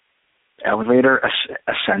 The elevator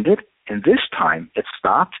ascended, and this time it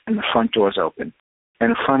stopped and the front doors opened.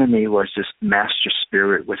 And in front of me was this master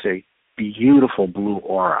spirit with a beautiful blue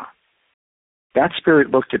aura. That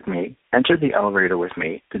spirit looked at me, entered the elevator with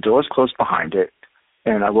me, the doors closed behind it,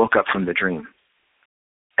 and I woke up from the dream.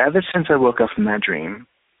 Ever since I woke up from that dream,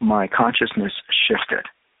 my consciousness shifted.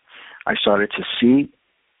 I started to see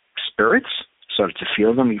spirits, started to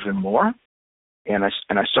feel them even more, and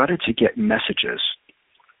I started to get messages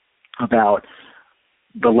about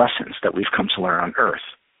the lessons that we've come to learn on Earth.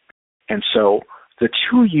 And so the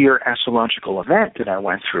 2-year astrological event that I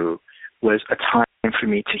went through was a time for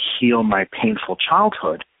me to heal my painful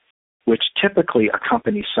childhood, which typically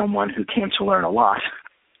accompanies someone who came to learn a lot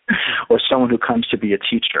or someone who comes to be a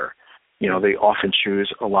teacher. You know, they often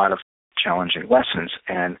choose a lot of challenging lessons,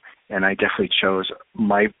 and I definitely chose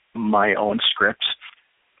my own scripts.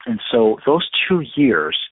 And so those 2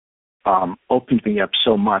 years opened me up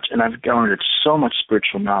so much, and I've garnered so much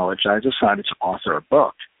spiritual knowledge, I decided to author a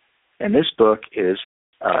book. And this book is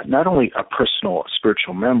not only a personal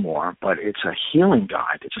spiritual memoir, but it's a healing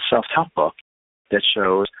guide. It's a self-help book that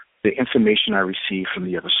shows the information I received from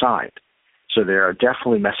the other side. So there are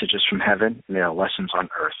definitely messages from heaven, and there are lessons on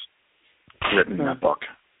Earth written in that book.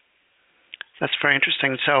 That's very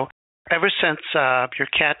interesting. So ever since your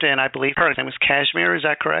cat, and I believe her name was Kashmir, is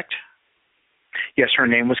that correct? Yes, her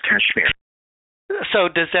name was Kashmir. So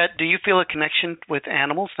do you feel a connection with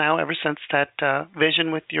animals now ever since that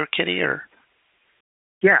vision with your kitty? Or?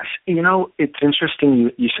 Yes. It's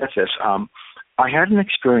interesting you said this. I had an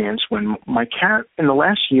experience when my cat, in the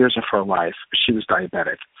last years of her life, she was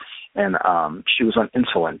diabetic, and she was on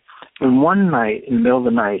insulin. And one night, in the middle of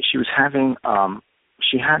the night, she was having,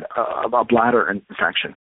 she had a bladder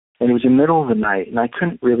infection. And it was in the middle of the night, and I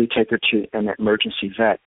couldn't really take her to an emergency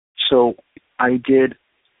vet. So I did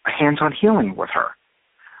a hands-on healing with her.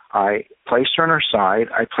 I placed her on her side.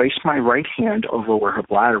 I placed my right hand over where her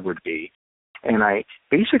bladder would be, and I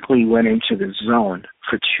basically went into the zone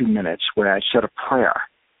for 2 minutes where I said a prayer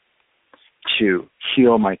to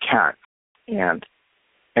heal my cat. And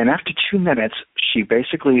after 2 minutes, she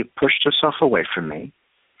basically pushed herself away from me,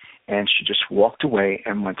 and she just walked away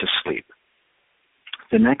and went to sleep.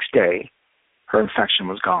 The next day, her infection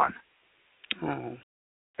was gone. Oh.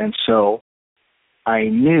 And so I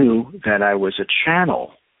knew that I was a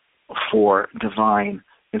channel for divine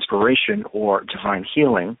inspiration or divine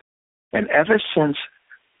healing. And ever since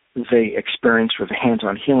the experience with the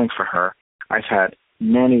hands-on healing for her, I've had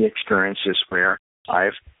many experiences where I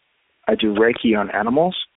do Reiki on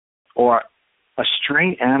animals, or a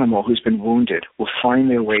stray animal who's been wounded will find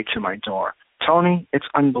their way to my door. Tony, it's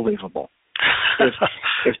unbelievable.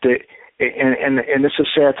 And this is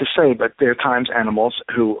sad to say, but there are times animals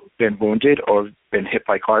who've been wounded or been hit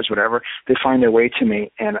by cars, whatever, they find their way to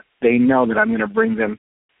me, and they know that I'm going to bring them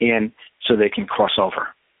in so they can cross over.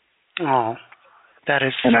 Oh, that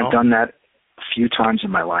is And I've done that a few times in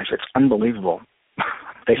my life. It's unbelievable.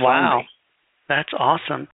 They find me. That's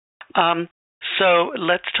awesome. So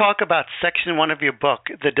let's talk about section 1 of your book,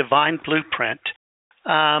 The Divine Blueprint.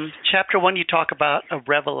 Chapter 1, you talk about a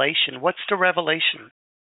revelation. What's the revelation?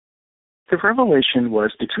 The revelation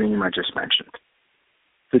was the dream I just mentioned.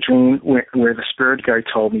 The dream where the spirit guide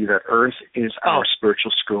told me that Earth is our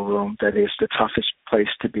spiritual schoolroom, that is the toughest place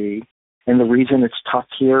to be. And the reason it's tough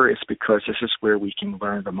here is because this is where we can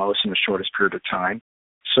learn the most in the shortest period of time.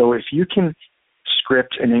 So if you can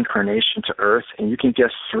script an incarnation to Earth and you can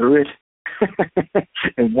get through it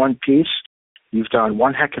in one piece, you've done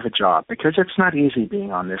one heck of a job, because it's not easy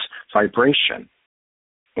being on this vibration.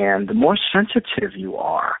 And the more sensitive you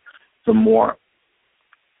are, the more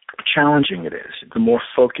challenging it is, the more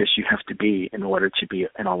focused you have to be in order to be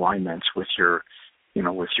in alignment with your,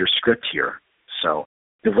 with your script here. So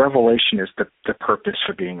the revelation is the purpose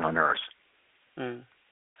for being on Earth. Mm.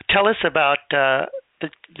 Tell us about the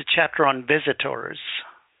chapter on visitors.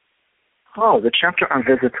 Oh, the chapter on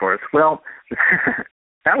visitors. Well,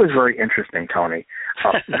 that was very interesting, Tony.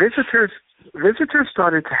 Visitors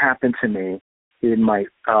started to happen to me in my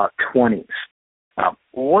 20s.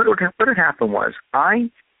 What had happened was I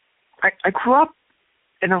grew up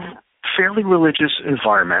in a fairly religious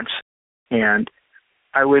environment, and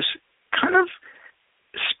I was kind of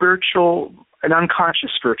spiritual, an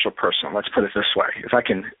unconscious spiritual person. Let's put it this way, if I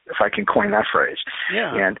can coin that phrase.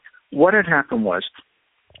 Yeah. And what had happened was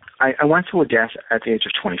I went through a death at the age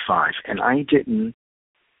of 25, and I didn't.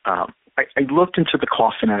 I looked into the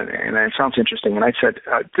coffin, and it sounds interesting. And I said,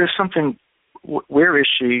 "There's something. Where is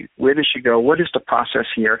she? Where did she go? What is the process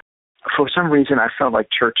here?" For some reason, I felt like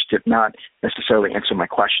church did not necessarily answer my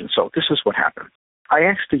question. So this is what happened. I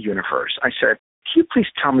asked the universe. I said, "Can you please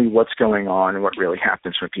tell me what's going on and what really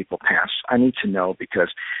happens when people pass? I need to know,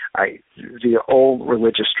 because the old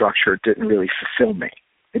religious structure didn't really fulfill me.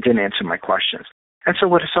 It didn't answer my questions." And so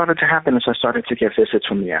what started to happen is I started to get visits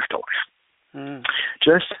from the afterlife. Mm.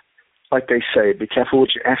 Just like they say, be careful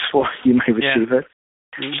what you ask for, you may receive it.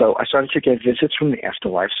 Mm. So I started to get visits from the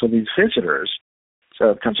afterlife. So these visitors,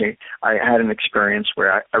 I had an experience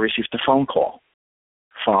where I received a phone call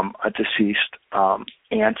from a deceased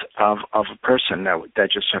aunt of a person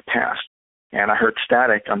that just had passed. And I heard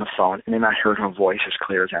static on the phone, and then I heard her voice as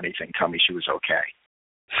clear as anything tell me she was okay.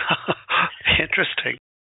 Interesting.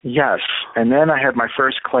 Yes. And then I had my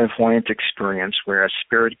first clairvoyant experience where a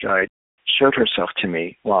spirit guide showed herself to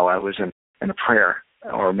me while I was in a prayer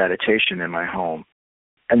or meditation in my home.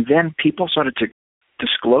 And then people started to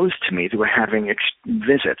disclose to me they were having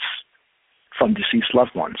visits from deceased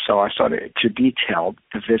loved ones. So I started to detail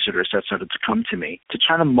the visitors that started to come to me to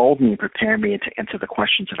try to mold me and prepare me to answer the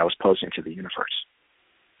questions that I was posing to the universe.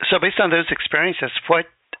 So based on those experiences,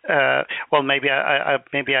 maybe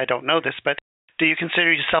I don't know this, but do you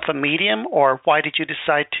consider yourself a medium, or why did you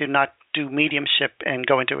decide to not do mediumship and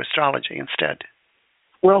go into astrology instead?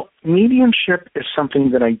 Well, mediumship is something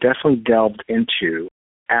that I definitely delved into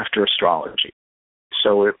after astrology.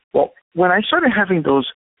 So, when I started having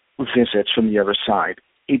those visits from the other side,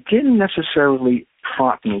 it didn't necessarily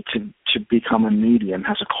prompt me to become a medium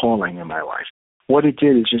as a calling in my life. what it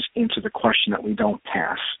did is just answer the question that we don't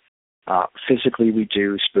pass. Physically we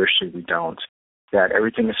do, spiritually we don't, that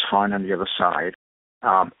everything is fine on the other side.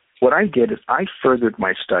 What I did is I furthered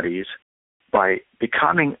my studies by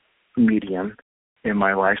becoming a medium in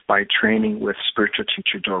my life by training with spiritual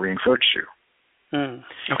teacher Doreen Virtue.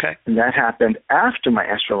 Okay. And that happened after my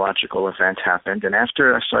astrological event happened, and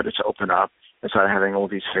after I started to open up and started having all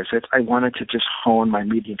these visits, I wanted to just hone my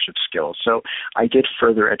mediumship skills. So I did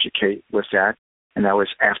further educate with that, and that was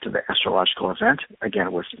after the astrological event,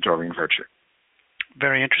 again with Doreen Virtue.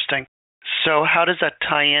 Very interesting. So how does that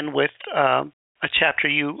tie in with a chapter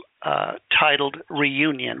you titled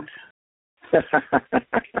Reunion?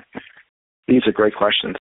 These are great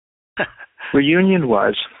questions. Reunion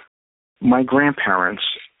was, my grandparents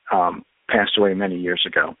passed away many years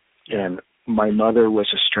ago, and my mother was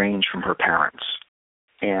estranged from her parents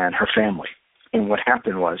and her family. And what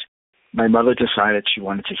happened was, my mother decided she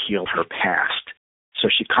wanted to heal her past. So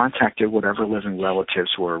she contacted whatever living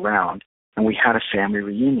relatives were around, and we had a family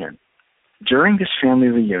reunion. During this family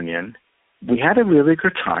reunion, we had a really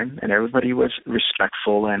good time, and everybody was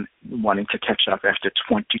respectful and wanting to catch up after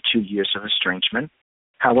 22 years of estrangement.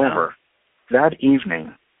 However, that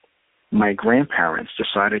evening, my grandparents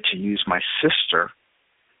decided to use my sister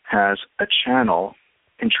as a channel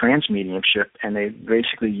in transmediumship, and they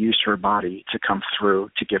basically used her body to come through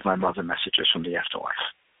to give my mother messages from the afterlife.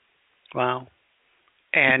 Wow.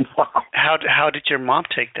 And how did your mom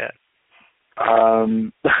take that?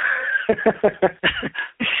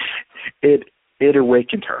 It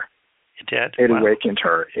awakened her. It did? It awakened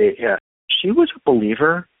her. She was a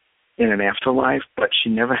believer in an afterlife, but she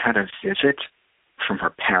never had a visit from her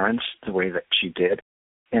parents the way that she did.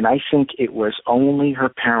 And I think it was only her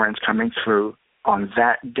parents coming through on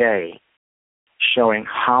that day showing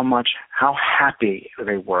how happy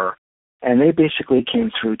they were. And they basically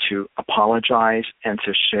came through to apologize and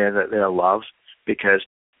to share their love, because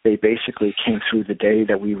they basically came through the day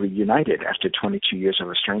that we reunited after 22 years of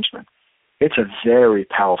estrangement. It's a very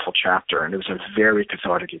powerful chapter, and it was a very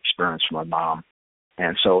cathartic experience for my mom.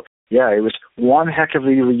 And so, yeah, it was one heck of a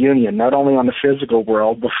reunion, not only on the physical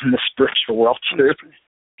world, but from the spiritual world, too.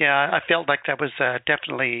 Yeah, I felt like that was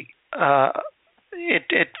definitely,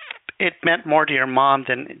 it meant more to your mom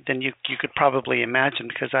than you could probably imagine,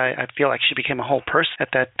 because I feel like she became a whole person at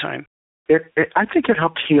that time. I think it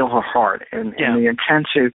helped heal her heart, and the intent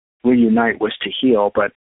to reunite was to heal,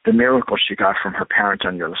 but the miracle she got from her parents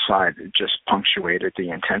on the other side just punctuated the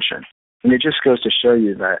intention. And it just goes to show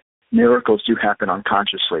you that miracles do happen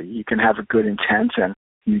unconsciously. You can have a good intent, and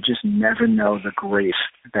you just never know the grace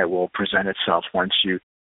that will present itself once you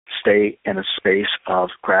stay in a space of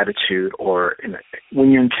gratitude, or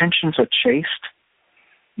when your intentions are chaste,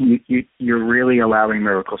 you're really allowing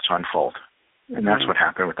miracles to unfold. And that's what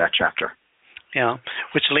happened with that chapter. Yeah,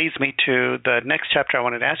 which leads me to the next chapter I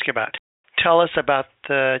wanted to ask you about. Tell us about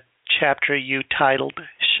the chapter you titled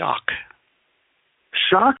Shock.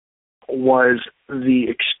 Shock was the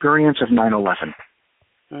experience of 9/11.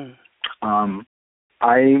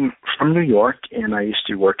 I'm from New York, and I used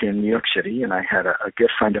to work in New York City, and I had a good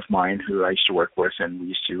friend of mine who I used to work with, and we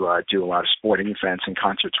used to do a lot of sporting events and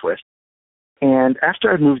concerts with. And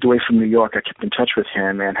after I moved away from New York, I kept in touch with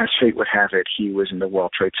him, and as fate would have it, he was in the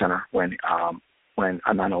World Trade Center when on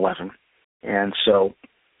 9/11. And so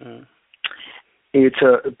it's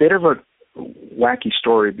a bit of a wacky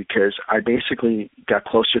story, because I basically got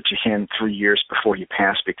closer to him 3 years before he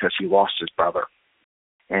passed, because he lost his brother.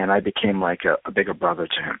 And I became like a bigger brother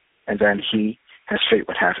to him. And then he, as fate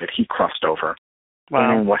would have it, he crossed over. Wow.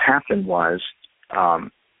 And then what happened was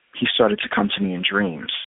he started to come to me in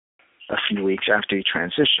dreams a few weeks after he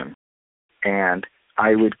transitioned. And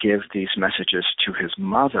I would give these messages to his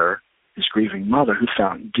mother, his grieving mother, who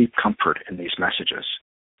found deep comfort in these messages.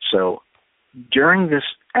 So during this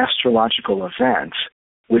astrological event,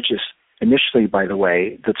 which is initially, by the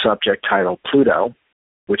way, the subject title Pluto,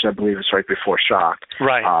 which I believe is right before Shock,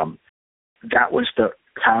 right? That was the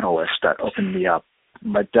catalyst that opened me up.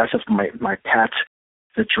 My death of my pet,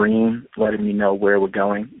 the dream, letting me know where we're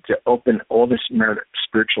going, to open all this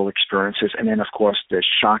spiritual experiences, and then, of course, the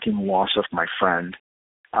shocking loss of my friend,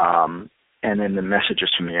 and then the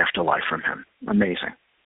messages from the afterlife from him. Amazing.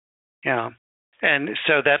 Yeah, and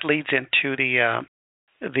so that leads into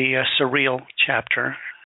the surreal chapter,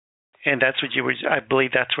 and that's what you were. I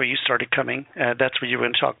believe that's where you started coming. That's what you were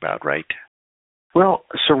going to talk about, right? Well,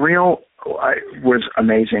 surreal was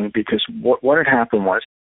amazing, because what had happened was,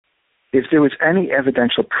 if there was any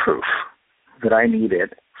evidential proof that I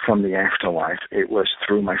needed from the afterlife, it was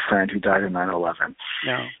through my friend who died in 9/11.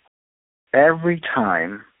 No. Every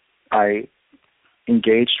time I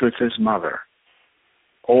engaged with his mother,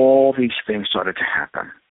 all these things started to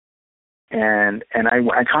happen. And I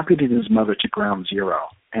accompanied his mother to ground zero,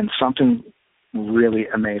 and something really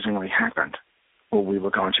amazingly happened when we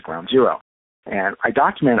were going to ground zero. And I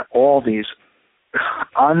documented all these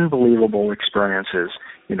unbelievable experiences.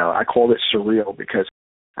 I called it surreal because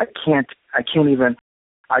I can't even,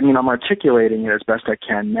 I'm articulating it as best I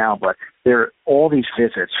can now, but there are all these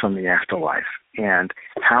visits from the afterlife and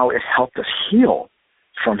how it helped us heal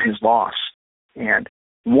from his loss. And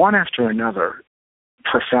one after another,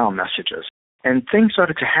 profound messages. And things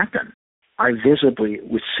started to happen. I visibly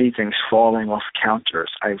would see things falling off counters.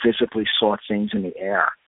 I visibly saw things in the air.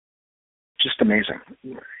 Just amazing.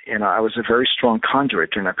 I was a very strong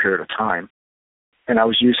conduit during that period of time. And I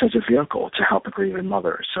was used as a vehicle to help a grieving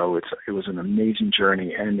mother. So it was an amazing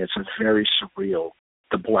journey, and it's a very surreal,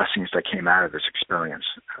 the blessings that came out of this experience.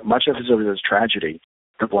 Much of it was tragedy.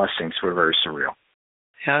 The blessings were very surreal.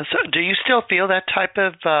 Yeah. So do you still feel that type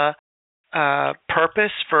of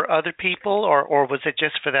purpose for other people, or was it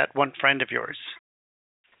just for that one friend of yours?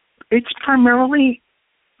 It's primarily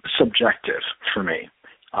subjective for me.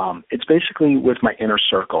 It's basically with my inner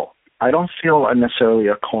circle. I don't feel necessarily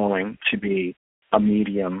a calling to be a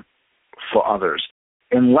medium for others,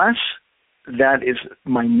 unless that is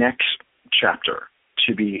my next chapter,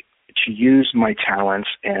 to use my talents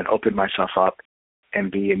and open myself up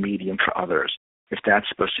and be a medium for others, if that's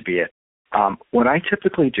supposed to be it. What I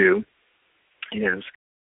typically do is,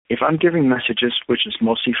 if I'm giving messages, which is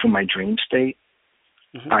mostly from my dream state,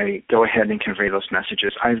 I go ahead and convey those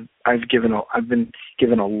messages. I've been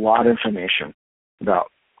given a lot of information about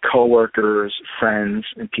coworkers, friends,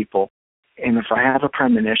 and people. And if I have a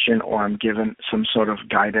premonition or I'm given some sort of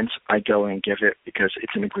guidance, I go and give it because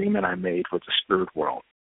it's an agreement I made with the spirit world.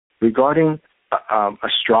 Regarding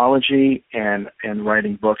astrology and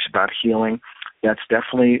writing books about healing, that's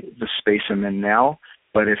definitely the space I'm in now.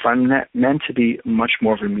 But if I'm meant to be much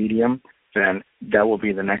more of a medium, then that will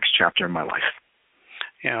be the next chapter in my life.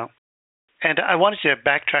 Yeah. And I wanted to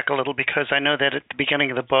backtrack a little because I know that at the beginning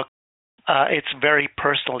of the book, it's very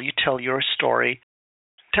personal. You tell your story.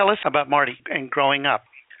 Tell us about Marty and growing up.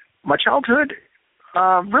 My childhood,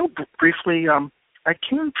 real briefly, I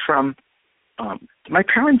came from, my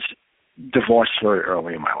parents divorced very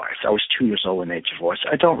early in my life. I was 2 years old when they divorced.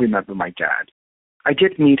 I don't remember my dad. I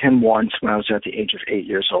did meet him once when I was at the age of 8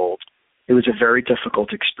 years old. It was a very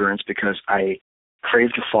difficult experience because I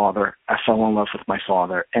craved a father, I fell in love with my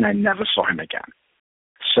father, and I never saw him again.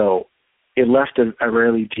 So it left a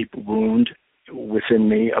really deep wound within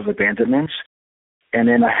me of abandonment. And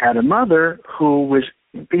then I had a mother who was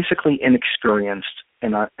basically inexperienced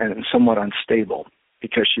and somewhat unstable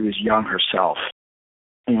because she was young herself.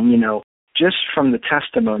 And, just from the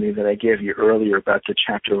testimony that I gave you earlier about the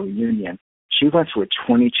chapter reunion, she went through a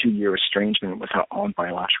 22-year estrangement with her own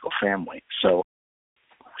biological family. So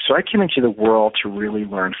I came into the world to really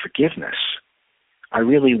learn forgiveness. I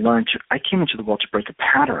came into the world to break a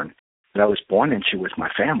pattern that I was born into with my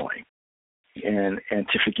family. And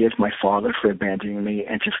to forgive my father for abandoning me,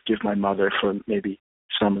 and to forgive my mother for maybe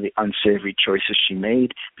some of the unsavory choices she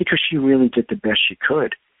made, because she really did the best she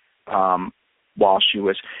could while she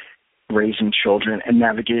was raising children and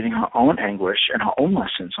navigating her own anguish and her own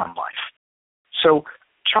lessons on life. So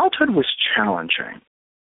childhood was challenging.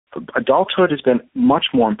 Adulthood has been much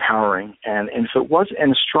more empowering, and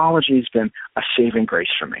astrology has been a saving grace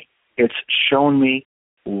for me. It's shown me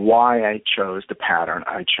why I chose the pattern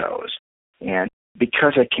I chose. And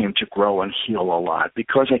because I came to grow and heal a lot,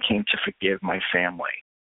 because I came to forgive my family,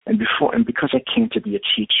 and because I came to be a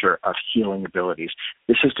teacher of healing abilities,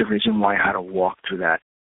 this is the reason why I had to walk through that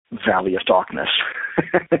valley of darkness.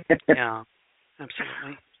 Yeah,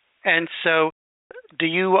 absolutely. And so,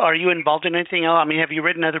 are you involved in anything else? I mean, have you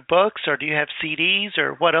written other books, or do you have CDs,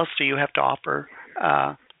 or what else do you have to offer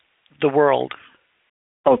the world?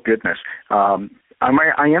 Oh, goodness. I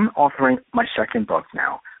am authoring my second book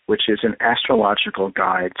now, which is an astrological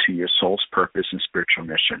guide to your soul's purpose and spiritual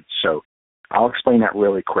mission. So I'll explain that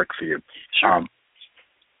really quick for you. Sure.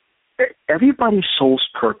 Everybody's soul's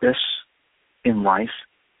purpose in life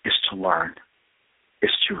is to learn,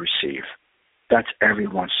 is to receive. That's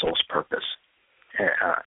everyone's soul's purpose.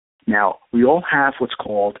 Now, we all have what's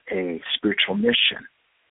called a spiritual mission.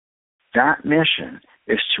 That mission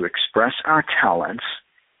is to express our talents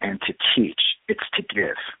and to teach. It's to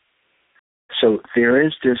give. So there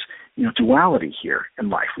is this, duality here in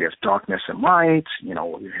life. We have darkness and light, we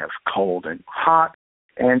have cold and hot.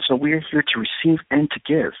 And so we are here to receive and to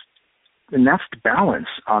give. And that's the balance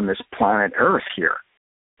on this planet Earth here.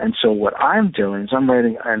 And so what I'm doing is I'm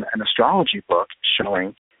writing an astrology book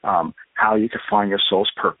showing how you can find your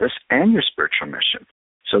soul's purpose and your spiritual mission.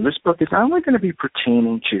 So this book is not only going to be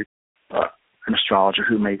pertaining to an astrologer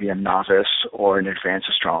who may be a novice or an advanced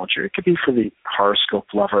astrologer. It could be for the horoscope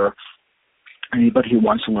lover, anybody who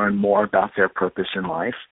wants to learn more about their purpose in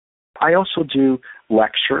life. I also do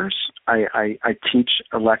lectures. I teach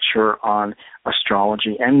a lecture on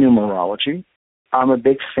astrology and numerology. I'm a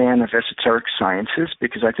big fan of esoteric sciences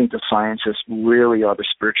because I think the sciences really are the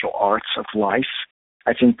spiritual arts of life.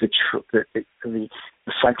 I think the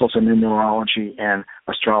cycles of numerology and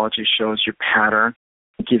astrology shows your pattern.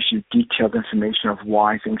 It gives you detailed information of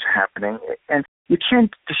why things are happening. And you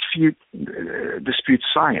can't dispute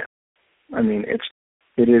science. I mean,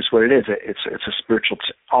 it is what it is. It's a spiritual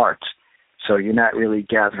art. So you're not really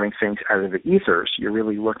gathering things out of the ethers. You're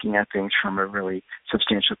really looking at things from a really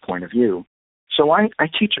substantial point of view. So I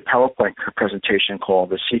teach a PowerPoint presentation called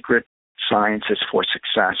The Secret Sciences for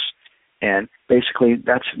Success. And basically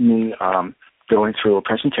that's me going through a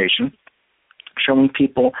presentation showing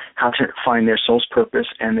people how to find their soul's purpose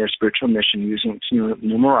and their spiritual mission using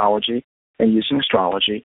numerology and using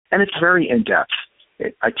astrology. And it's very in-depth.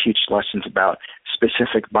 I teach lessons about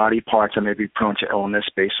specific body parts that may be prone to illness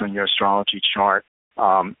based on your astrology chart.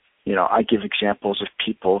 I give examples of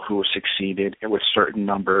people who have succeeded with certain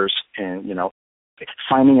numbers and,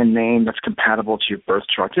 finding a name that's compatible to your birth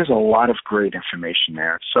chart. There's a lot of great information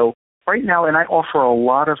there. So right now, and I offer a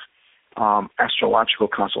lot of astrological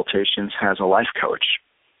consultations as a life coach.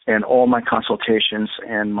 And all my consultations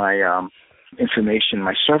and my information,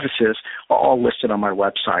 my services are all listed on my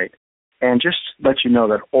website. And just let you know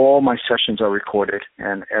that all my sessions are recorded,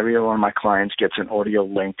 and every one of my clients gets an audio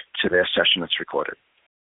link to their session that's recorded.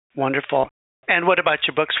 Wonderful. And what about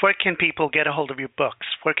your books? Where can people get a hold of your books?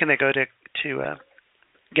 Where can they go to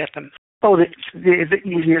get them? Oh, the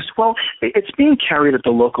easiest. Well, it's being carried at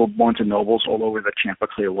the local Barnes & Nobles all over the Tampa,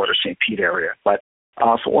 Clearwater, St. Pete area. But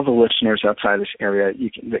for all the listeners outside this area,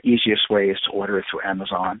 the easiest way is to order it through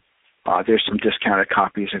Amazon. There's some discounted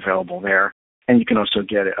copies available there. And you can also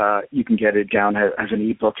get it. You can get it down as an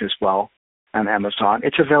ebook as well on Amazon.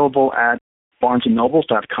 It's available at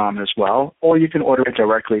BarnesandNobles.com as well, or you can order it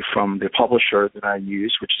directly from the publisher that I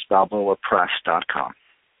use, which is BalboaPress.com.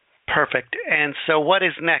 Perfect. And so, what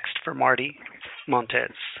is next for Marty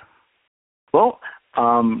Montes? Well,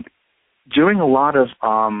 doing a lot of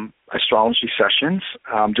astrology sessions,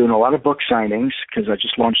 doing a lot of book signings because I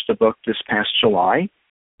just launched the book this past July.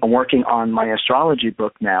 I'm working on my astrology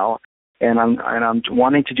book now. And I'm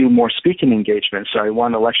wanting to do more speaking engagements, so I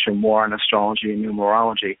want to lecture more on astrology and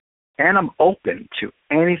numerology. And I'm open to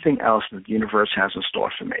anything else that the universe has in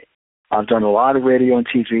store for me. I've done a lot of radio and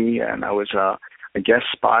TV, and I was a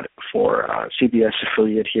guest spot for a CBS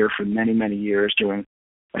affiliate here for many, many years doing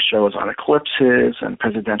shows on eclipses and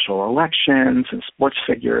presidential elections and sports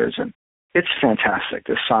figures. And it's fantastic.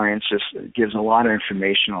 The science just gives a lot of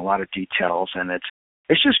information, a lot of details, and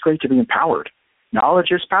it's just great to be empowered.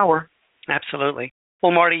 Knowledge is power. Absolutely.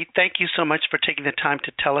 Well, Marty, thank you so much for taking the time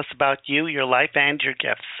to tell us about you, your life, and your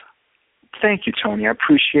gifts. Thank you, Tony. I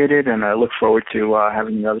appreciate it, and I look forward to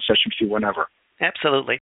having another session with you whenever.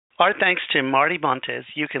 Absolutely. Our thanks to Marty Montes.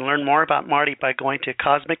 You can learn more about Marty by going to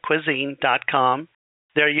CosmicCuisine.com.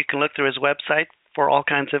 There you can look through his website for all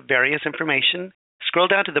kinds of various information. Scroll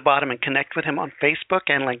down to the bottom and connect with him on Facebook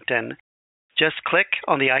and LinkedIn. Just click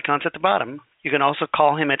on the icons at the bottom. You can also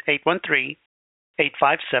call him at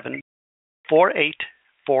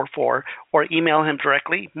 813-857-4844 or email him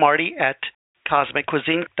directly,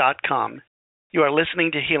 marty@cosmiccuisine.com. You are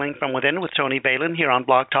listening to Healing from Within with Tony Valen here on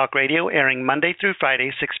Blog Talk Radio, airing Monday through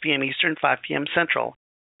Friday, 6 p.m. Eastern, 5 p.m. Central.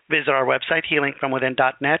 Visit our website,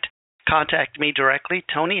 healingfromwithin.net. Contact me directly,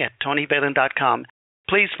 Tony@TonyValen.com.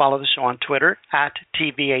 Please follow the show on Twitter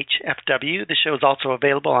 @TVHFW. The show is also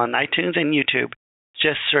available on iTunes and YouTube.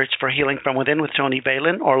 Just search for Healing from Within with Tony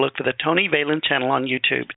Valen or look for the Tony Valen channel on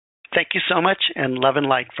YouTube. Thank you so much, and love and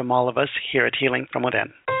light from all of us here at Healing from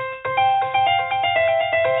Within.